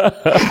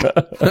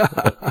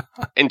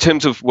 In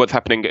terms of what's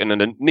happening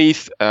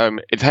underneath,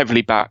 it's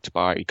heavily backed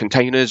by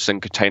containers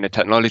and container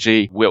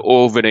technology. We're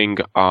all running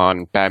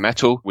on bare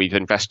metal. We've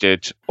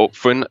invested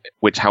upfront,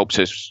 which helps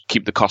us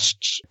keep the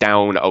costs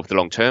down over the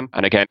long term.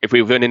 And again, if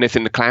we were running this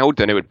in the cloud,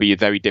 then it would be a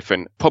very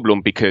different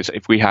problem, because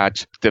if we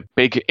had the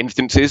big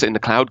instances in the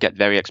cloud get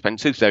very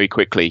expensive very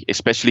quickly,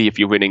 especially if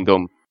you're running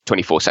them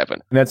 24/7.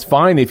 And that's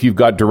fine if you've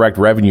got direct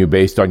revenue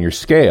based on your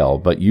scale,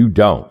 but you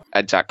don't.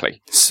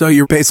 Exactly. So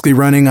you're basically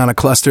running on a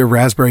cluster of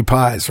Raspberry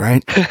Pis,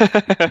 right?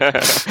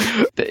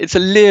 It's a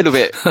little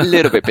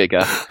bit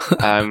bigger.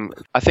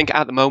 I think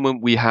at the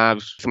moment we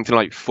have something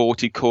like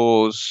 40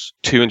 cores,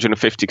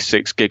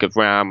 256 gig of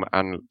RAM,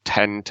 and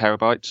 10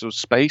 terabytes of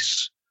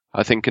space,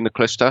 I think, in the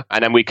cluster.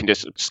 And then we can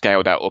just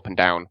scale that up and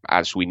down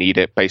as we need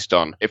it based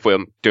on if we're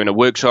doing a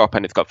workshop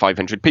and it's got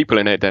 500 people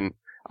in it, then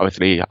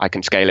obviously I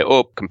can scale it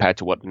up compared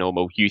to what the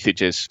normal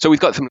usage is. So we've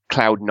got some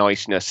cloud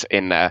niceness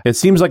in there. It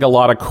seems like a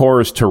lot of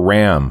cores to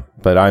RAM,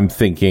 but I'm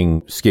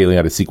thinking scaling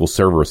out a SQL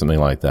Server or something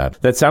like that.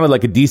 That sounded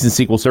like a decent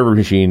SQL Server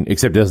machine,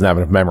 except it doesn't have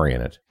enough memory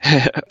in it.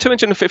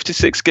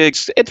 256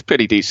 gigs, it's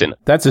pretty decent.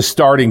 That's a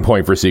starting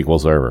point for SQL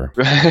Server.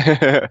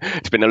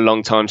 It's been a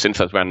long time since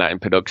I've ran that in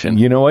production.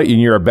 You know what? And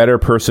you're a better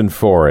person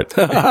for it.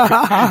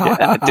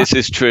 Yeah, this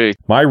is true.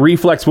 My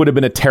reflex would have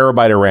been a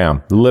terabyte of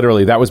RAM.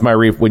 Literally, that was my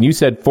when you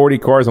said 40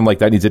 cores, I'm like,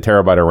 that needs a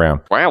terabyte of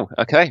RAM. Wow,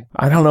 okay.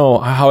 I don't know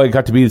how I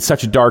got to be in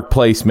such a dark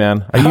place,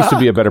 man. I used to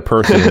be a better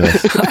person than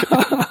this.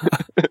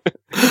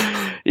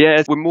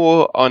 Yeah, we're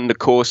more on the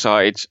core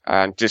side,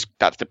 and just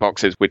that's the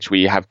boxes which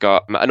we have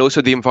got. And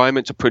also the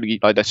environments are pretty,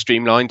 they're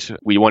streamlined.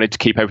 We wanted to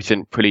keep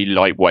everything pretty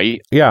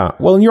lightweight. Yeah.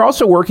 Well, and you're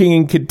also working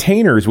in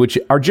containers, which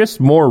are just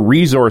more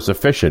resource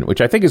efficient,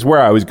 which I think is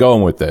where I was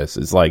going with this.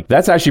 It's like,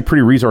 that's actually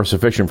pretty resource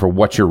efficient for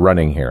what you're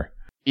running here.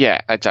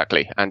 Yeah,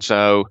 exactly. And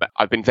so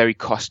I've been very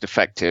cost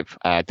effective.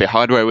 The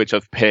hardware which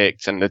I've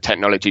picked and the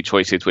technology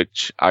choices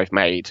which I've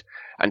made.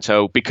 And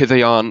so because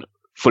they aren't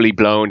fully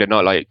blown, they're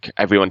not like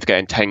everyone's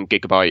getting 10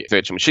 gigabyte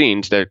virtual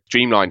machines. They're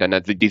streamlined and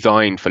they're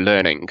designed for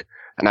learning.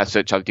 And as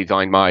such, I've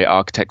designed my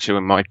architecture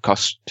and my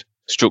cost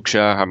structure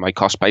and my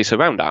cost base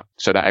around that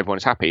so that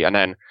everyone's happy. And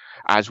then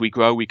as we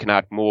grow, we can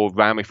add more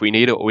RAM if we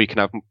need it, or we can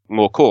have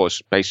more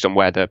cores based on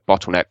where the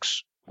bottlenecks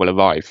will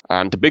arrive.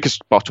 And the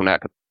biggest bottleneck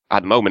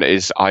at the moment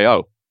is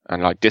I/O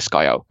and like disk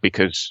I/O,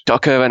 because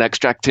Docker and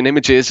extracting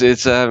images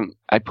is a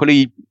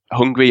pretty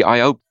hungry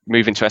I/O.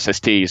 Moving to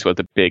SSDs was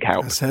a big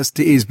help.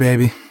 SSDs,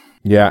 baby.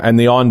 Yeah, and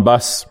the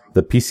on-bus,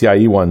 the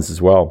PCIe ones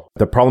as well.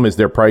 The problem is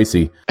they're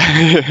pricey.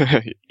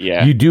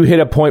 Yeah. You do hit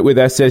a point with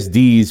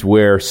SSDs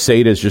where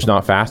SATA is just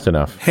not fast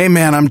enough. Hey,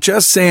 man, I'm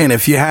just saying,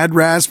 if you had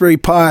Raspberry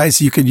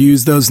Pis, you could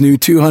use those new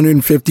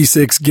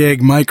 256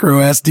 gig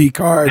micro SD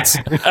cards.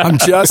 I'm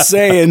just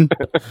saying.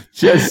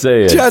 Just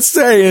saying. Just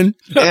saying.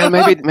 Yeah,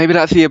 maybe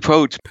that's the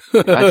approach.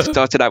 I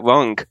started out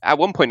wrong. At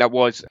one point, that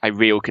was a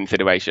real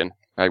consideration.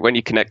 Like when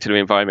you connect to the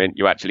environment,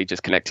 you're actually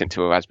just connecting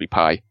to a Raspberry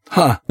Pi.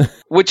 Huh.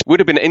 Which would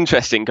have been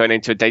interesting going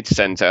into a data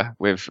center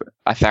with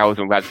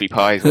 1,000 Raspberry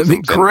Pis. That'd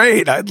be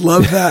great. I'd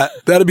love that.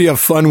 That'd be a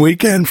fun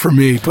weekend for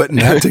me putting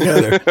that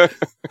together.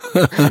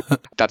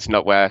 That's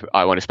not where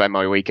I want to spend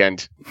my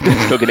weekend.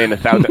 Plugging in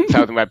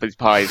 1,000 Raspberry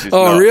Pis.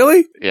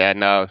 Really? Yeah,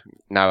 no,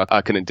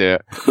 I couldn't do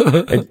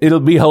it.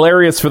 It'll be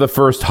hilarious for the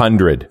first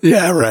 100.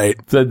 Yeah, right.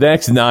 The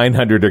next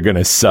 900 are going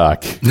to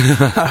suck.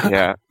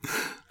 Yeah.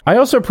 I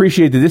also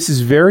appreciate that this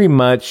is very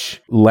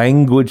much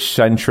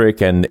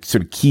language-centric and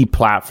sort of key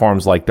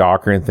platforms like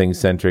Docker and things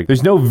centric.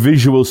 There's no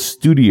Visual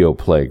Studio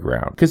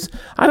playground, because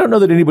I don't know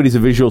that anybody's a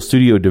Visual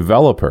Studio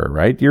developer,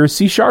 right? You're a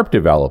C#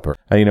 developer,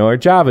 or a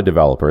Java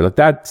developer. Like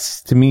that,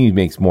 to me,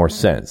 makes more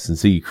sense. And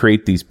so you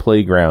create these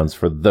playgrounds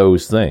for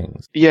those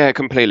things. Yeah,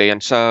 completely.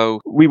 And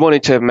so we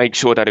wanted to make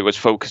sure that it was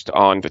focused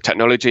on the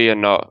technology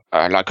and not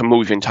like a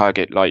moving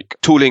target. Like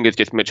tooling is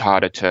just much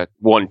harder to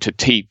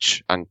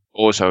teach, and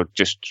also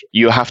just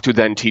you have to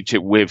then teach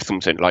it with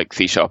something like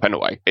C#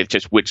 anyway. It's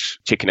just which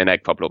chicken and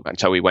egg problem. And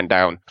so we went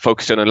down,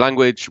 focused on a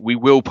language. We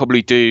will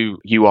probably do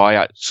UI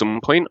at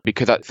some point,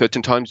 because at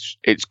certain times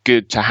it's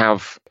good to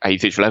have a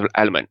visual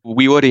element.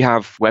 We already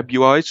have web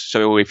UIs.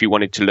 So if you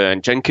wanted to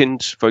learn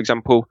Jenkins, for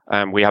example,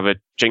 we have a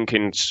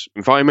Jenkins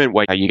environment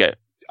where you get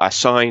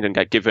assigned and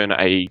get given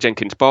a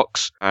Jenkins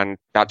box, and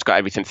that's got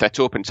everything set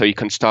up. And so you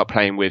can start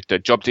playing with the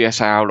job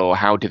DSL, or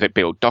how did it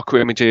build Docker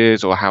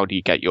images, or how do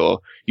you get your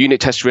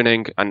unit tests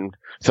running and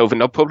solving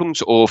node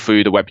problems, or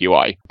through the web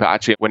UI. But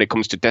actually, when it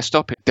comes to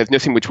desktop, there's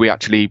nothing which we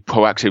actually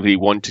proactively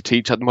want to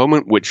teach at the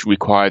moment, which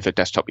requires a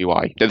desktop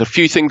UI. There's a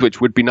few things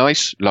which would be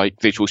nice, like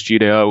Visual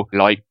Studio,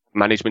 like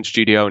Management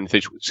Studio and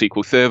Visual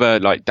SQL Server.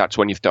 Like that's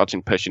when you're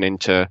starting pushing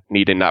into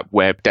needing that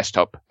web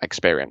desktop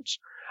experience.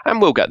 And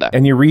we'll get there.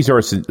 And your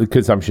resource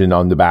consumption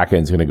on the back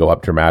end is going to go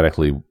up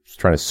dramatically,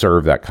 trying to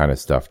serve that kind of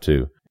stuff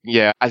too.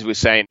 Yeah, as we're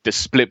saying, the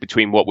split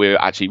between what we're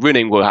actually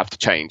running will have to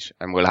change,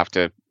 and we'll have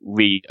to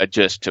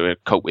readjust to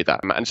cope with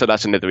that. And so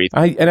that's another reason.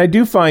 I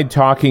do find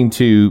talking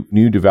to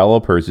new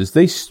developers is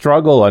they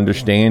struggle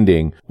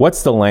understanding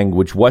what's the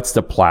language, what's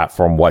the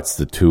platform, what's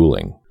the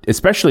tooling.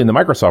 Especially in the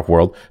Microsoft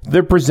world,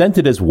 they're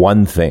presented as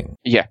one thing.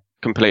 Yeah.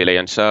 Completely.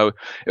 And so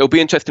it'll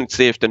be interesting to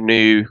see if the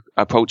new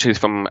approaches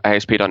from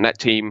ASP.NET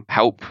team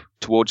help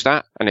towards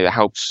that. And it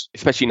helps,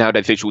 especially now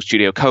there's Visual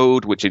Studio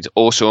Code, which is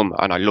awesome.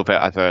 And I love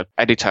it as an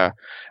editor.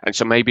 And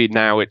so maybe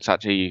now it's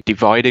actually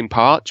dividing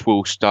parts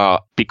will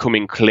start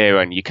becoming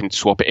clearer, and you can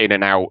swap it in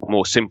and out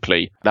more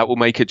simply. That will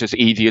make it just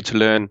easier to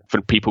learn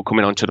for people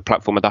coming onto the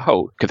platform as a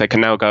whole, because they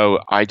can now go,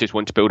 I just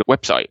want to build a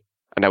website,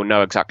 and they'll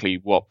know exactly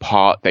what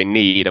part they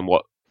need and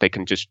what they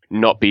can just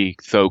not be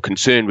so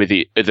concerned with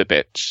the other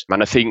bits.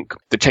 And I think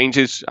the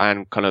changes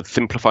and kind of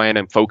simplifying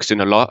and focusing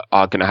a lot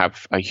are going to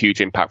have a huge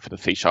impact for the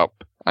C#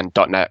 and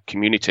 .NET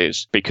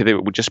communities, because it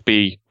will just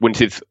be,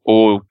 once it's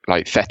all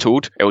like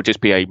settled, it will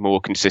just be a more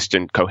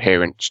consistent,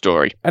 coherent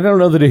story. I don't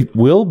know that it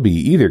will be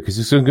either, because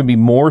there's going to be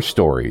more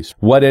stories.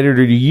 What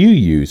editor do you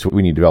use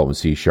when you develop in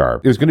C#?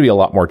 There's going to be a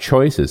lot more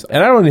choices.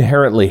 And I don't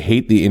inherently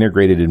hate the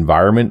integrated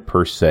environment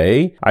per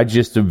se. I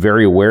just am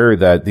very aware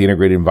that the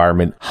integrated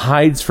environment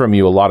hides from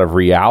you a lot of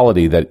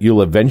reality that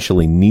you'll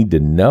eventually need to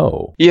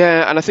know.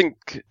 Yeah, and I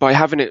think by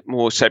having it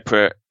more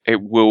separate, it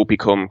will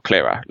become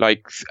clearer.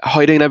 Like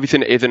hiding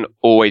everything isn't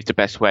always the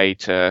best way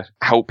to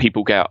help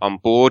people get on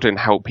board and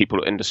help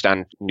people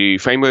understand new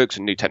frameworks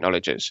and new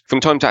technologies.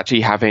 Sometimes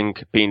actually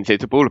being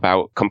visible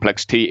about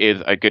complexity is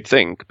a good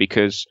thing,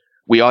 because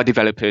we are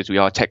developers, we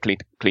are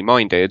technically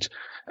minded.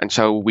 And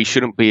so we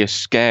shouldn't be as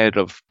scared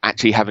of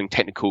actually having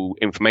technical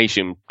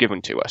information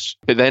given to us.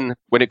 But then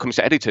when it comes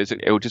to editors,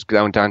 it will just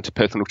go down to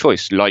personal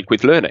choice, like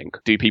with learning.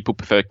 Do people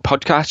prefer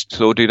podcasts,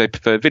 or do they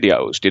prefer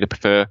videos? Do they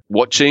prefer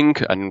watching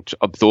and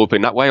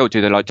absorbing that way, or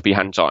do they like to be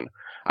hands-on?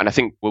 And I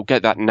think we'll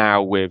get that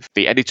now with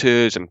the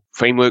editors and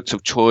frameworks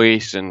of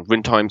choice and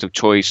runtimes of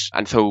choice.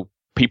 And so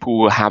people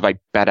will have a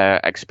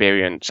better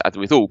experience as a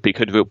result,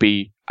 because we'll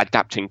be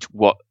adapting to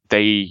what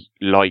they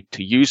like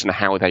to use and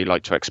how they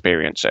like to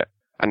experience it.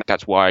 And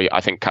that's why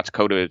I think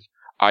KataCoda,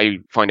 I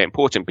find it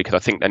important, because I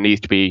think there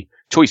needs to be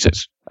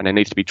choices, and there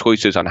needs to be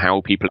choices on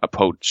how people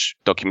approach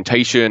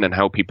documentation and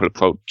how people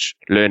approach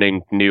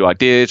learning new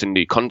ideas and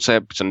new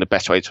concepts and the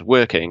best ways of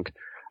working.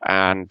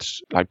 And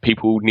like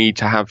people need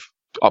to have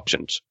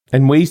options.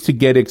 And ways to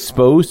get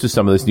exposed to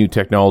some of this new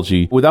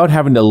technology without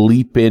having to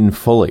leap in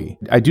fully.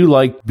 I do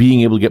like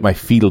being able to get my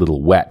feet a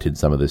little wet in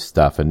some of this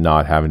stuff and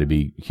not having to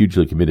be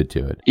hugely committed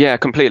to it. Yeah,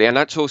 completely. And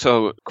that's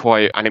also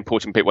quite an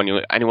important bit when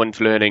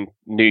anyone's learning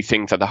new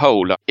things as a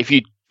whole. If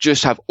you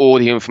just have all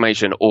the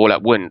information all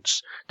at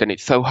once, then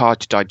it's so hard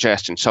to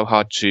digest and so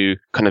hard to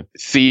kind of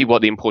see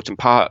what the important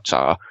parts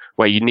are,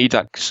 where you need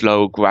that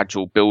slow,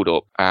 gradual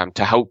build-up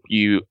to help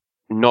you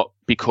not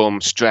become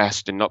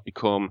stressed and not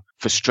become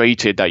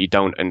frustrated that you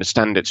don't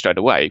understand it straight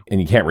away.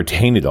 And you can't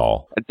retain it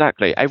all.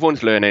 Exactly.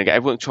 Everyone's learning.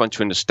 Everyone's trying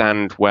to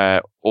understand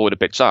where all the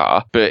bits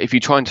are. But if you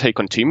try and take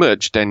on too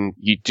much, then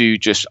you do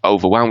just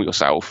overwhelm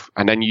yourself.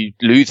 And then you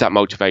lose that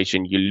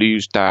motivation. You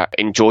lose that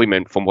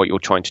enjoyment from what you're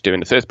trying to do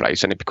in the first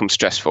place. And it becomes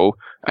stressful.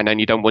 And then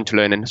you don't want to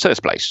learn in the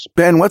first place.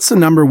 Ben, what's the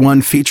number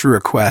one feature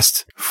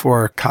request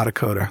for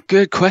KataCoda?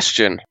 Good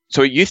question.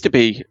 So it used to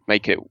be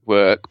make it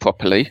work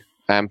properly.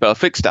 But I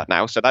fixed that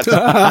now, so that's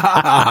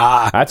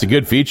that's a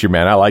good feature,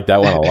 man. I like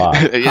that one a lot.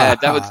 Yeah,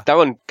 that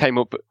one came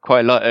up quite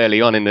a lot early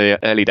on in the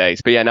early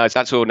days. But yeah, no,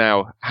 that's all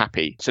now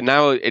happy. So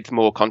now it's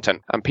more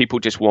content, and people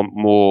just want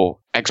more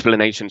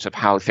explanations of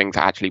how things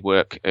actually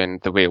work in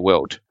the real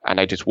world. And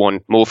they just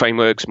want more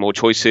frameworks, more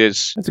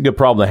choices. That's a good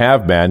problem to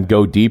have, man.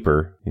 Go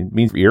deeper. It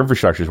means your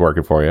infrastructure is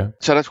working for you.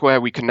 So that's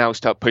where we can now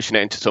start pushing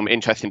it into some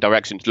interesting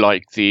directions,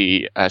 like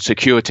the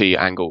security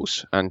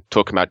angles and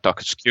talking about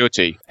Docker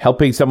security.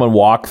 Helping someone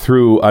walk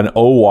through an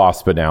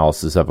OWASP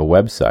analysis of a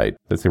website.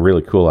 That's a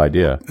really cool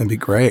idea. That'd be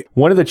great.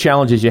 One of the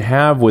challenges you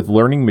have with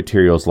learning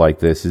materials like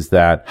this is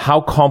that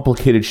how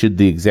complicated should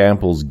the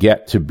examples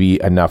get to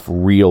be enough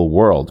real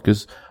world?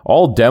 Because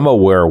all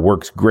demoware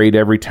works great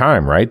every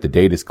time, right? The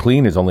data's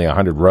clean. There's only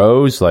 100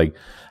 rows. Like,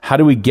 how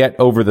do we get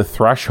over the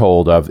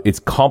threshold of it's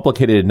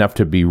complicated enough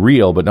to be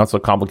real, but not so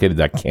complicated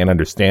that I can't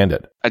understand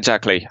it?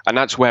 Exactly. And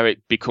that's where it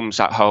becomes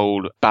that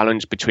whole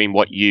balance between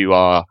what you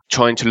are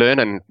trying to learn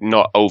and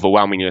not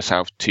overwhelming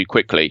yourself too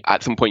quickly.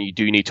 At some point, you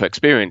do need to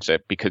experience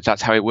it because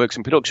that's how it works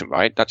in production,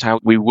 right? That's how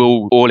we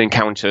will all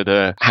encounter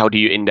the how do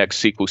you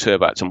index SQL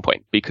Server at some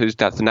point, because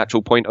that's the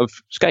natural point of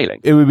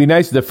scaling. It would be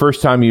nice the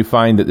first time you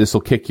find that this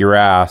will kick your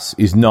ass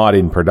is not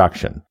in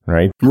production,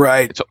 right?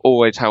 Right. It's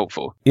always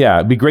helpful. Yeah,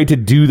 it'd be great to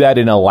do that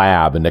in a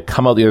lab and to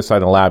come out the other side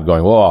of the lab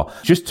going, well,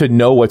 just to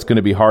know what's going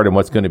to be hard and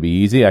what's going to be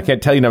easy. I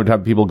can't tell you how many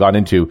times people got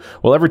into,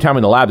 well, every time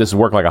in the lab, this has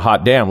worked like a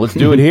hot damn. Let's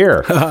do it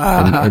here.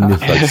 and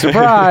it's like,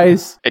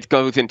 surprise. It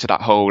goes into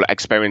that whole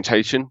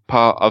experimentation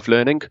part of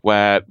learning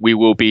where we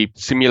will be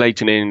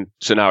simulating in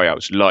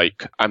scenarios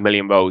like a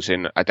million rows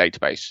in a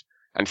database.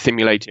 And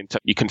simulating,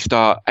 you can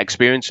start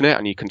experiencing it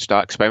and you can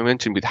start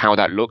experimenting with how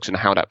that looks and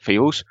how that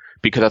feels,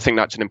 because I think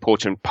that's an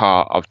important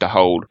part of the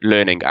whole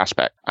learning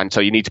aspect. And so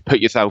you need to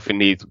put yourself in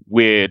these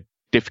weird,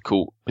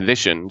 difficult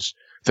positions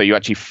so you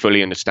actually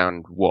fully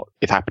understand what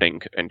is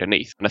happening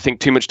underneath. And I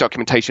think too much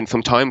documentation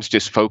sometimes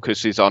just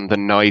focuses on the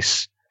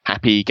nice,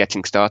 happy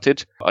getting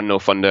started,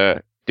 enough on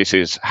the this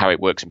is how it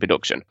works in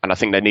production. And I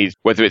think there needs,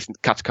 whether it's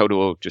KataCoda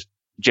or just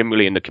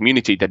generally in the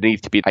community, there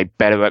needs to be a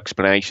better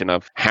explanation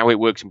of how it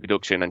works in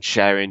production and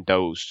sharing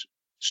those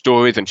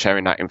stories and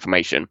sharing that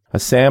information. A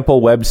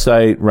sample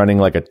website running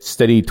like a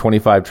steady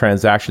 25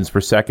 transactions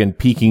per second,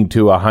 peaking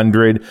to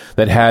 100,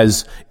 that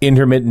has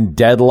intermittent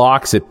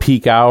deadlocks at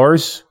peak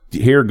hours.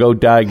 Here, go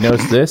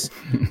diagnose this.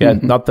 Yeah,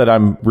 not that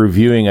I'm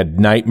reviewing a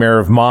nightmare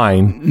of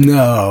mine.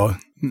 No.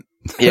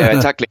 Yeah,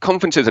 exactly.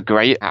 Conferences are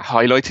great at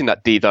highlighting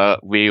that these are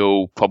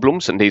real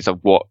problems and these are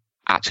what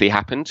actually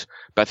happened.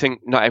 But I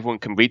think not everyone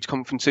can reach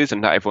conferences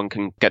and not everyone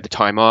can get the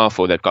time off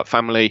or they've got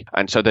family.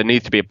 And so there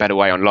needs to be a better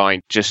way online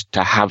just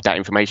to have that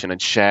information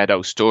and share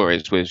those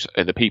stories with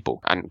other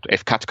people. And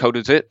if KataCoda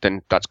is it,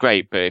 then that's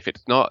great. But if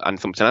it's not and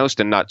something else,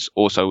 then that's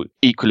also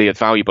equally as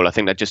valuable. I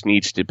think there just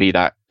needs to be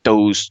that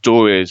those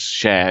stories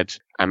shared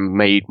and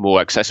made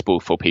more accessible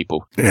for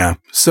people. Yeah.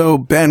 So,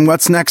 Ben,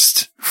 what's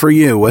next for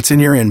you? What's in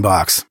your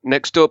inbox?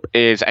 Next up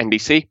is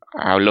NDC.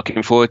 I'm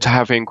looking forward to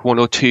having one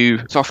or two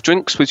soft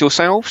drinks with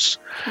yourselves.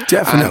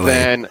 Definitely.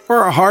 And then,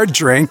 or a hard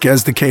drink,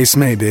 as the case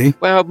may be.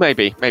 Well,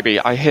 maybe.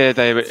 I hear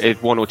there is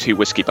one or two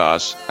whiskey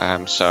bars.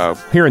 So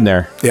here and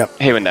there. Yep.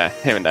 Here and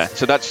there.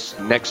 So that's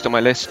next on my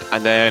list.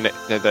 And then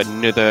there's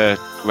another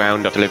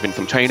round of delivering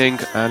some training.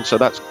 And so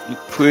that's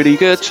pretty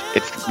good.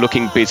 It's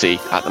looking busy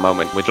at the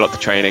moment with lots of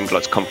training,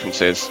 lots of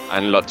conferences,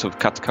 and lots of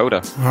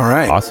KataCoda. All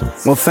right. Awesome.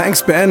 Well,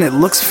 thanks, Ben. It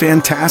looks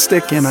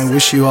fantastic, and I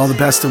wish you all the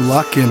best of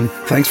luck. And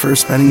thanks for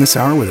spending this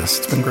hour with us.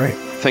 It's been great.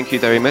 Thank you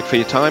very much for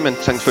your time, and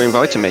thanks for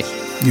inviting me.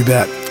 You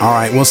bet. All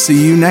right. We'll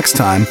see you next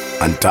time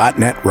on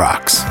 .NET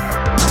Rocks.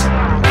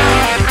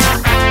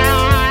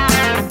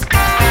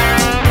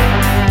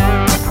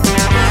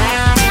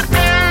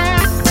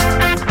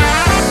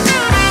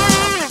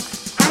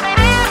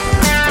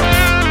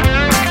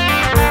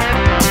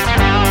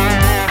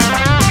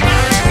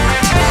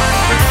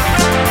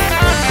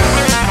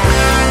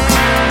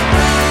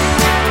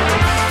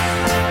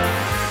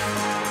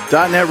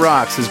 .NET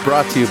Rocks is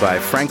brought to you by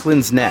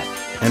Franklin's Net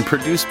and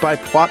produced by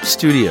Pwop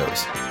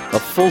Studios. a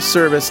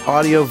full-service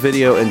audio,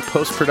 video, and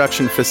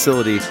post-production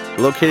facility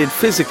located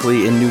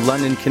physically in New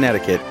London,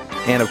 Connecticut,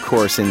 and of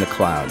course in the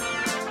cloud.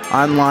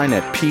 Online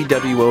at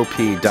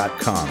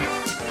pwop.com.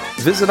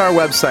 Visit our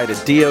website at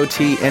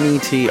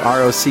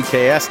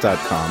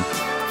dotnetrocks.com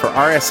for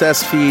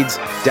RSS feeds,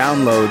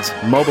 downloads,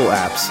 mobile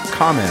apps,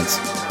 comments,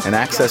 and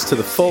access to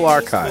the full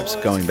archives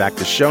going back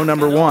to show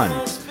number 1,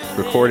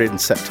 recorded in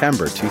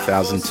September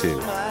 2002.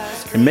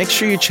 And make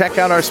sure you check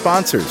out our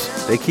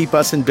sponsors. They keep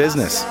us in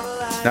business.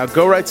 Now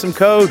go write some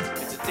code.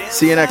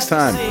 See you next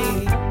time.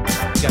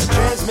 Got a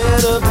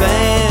transmitter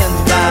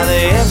banned by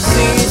the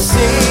FCC.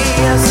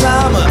 Yes,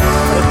 I'm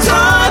a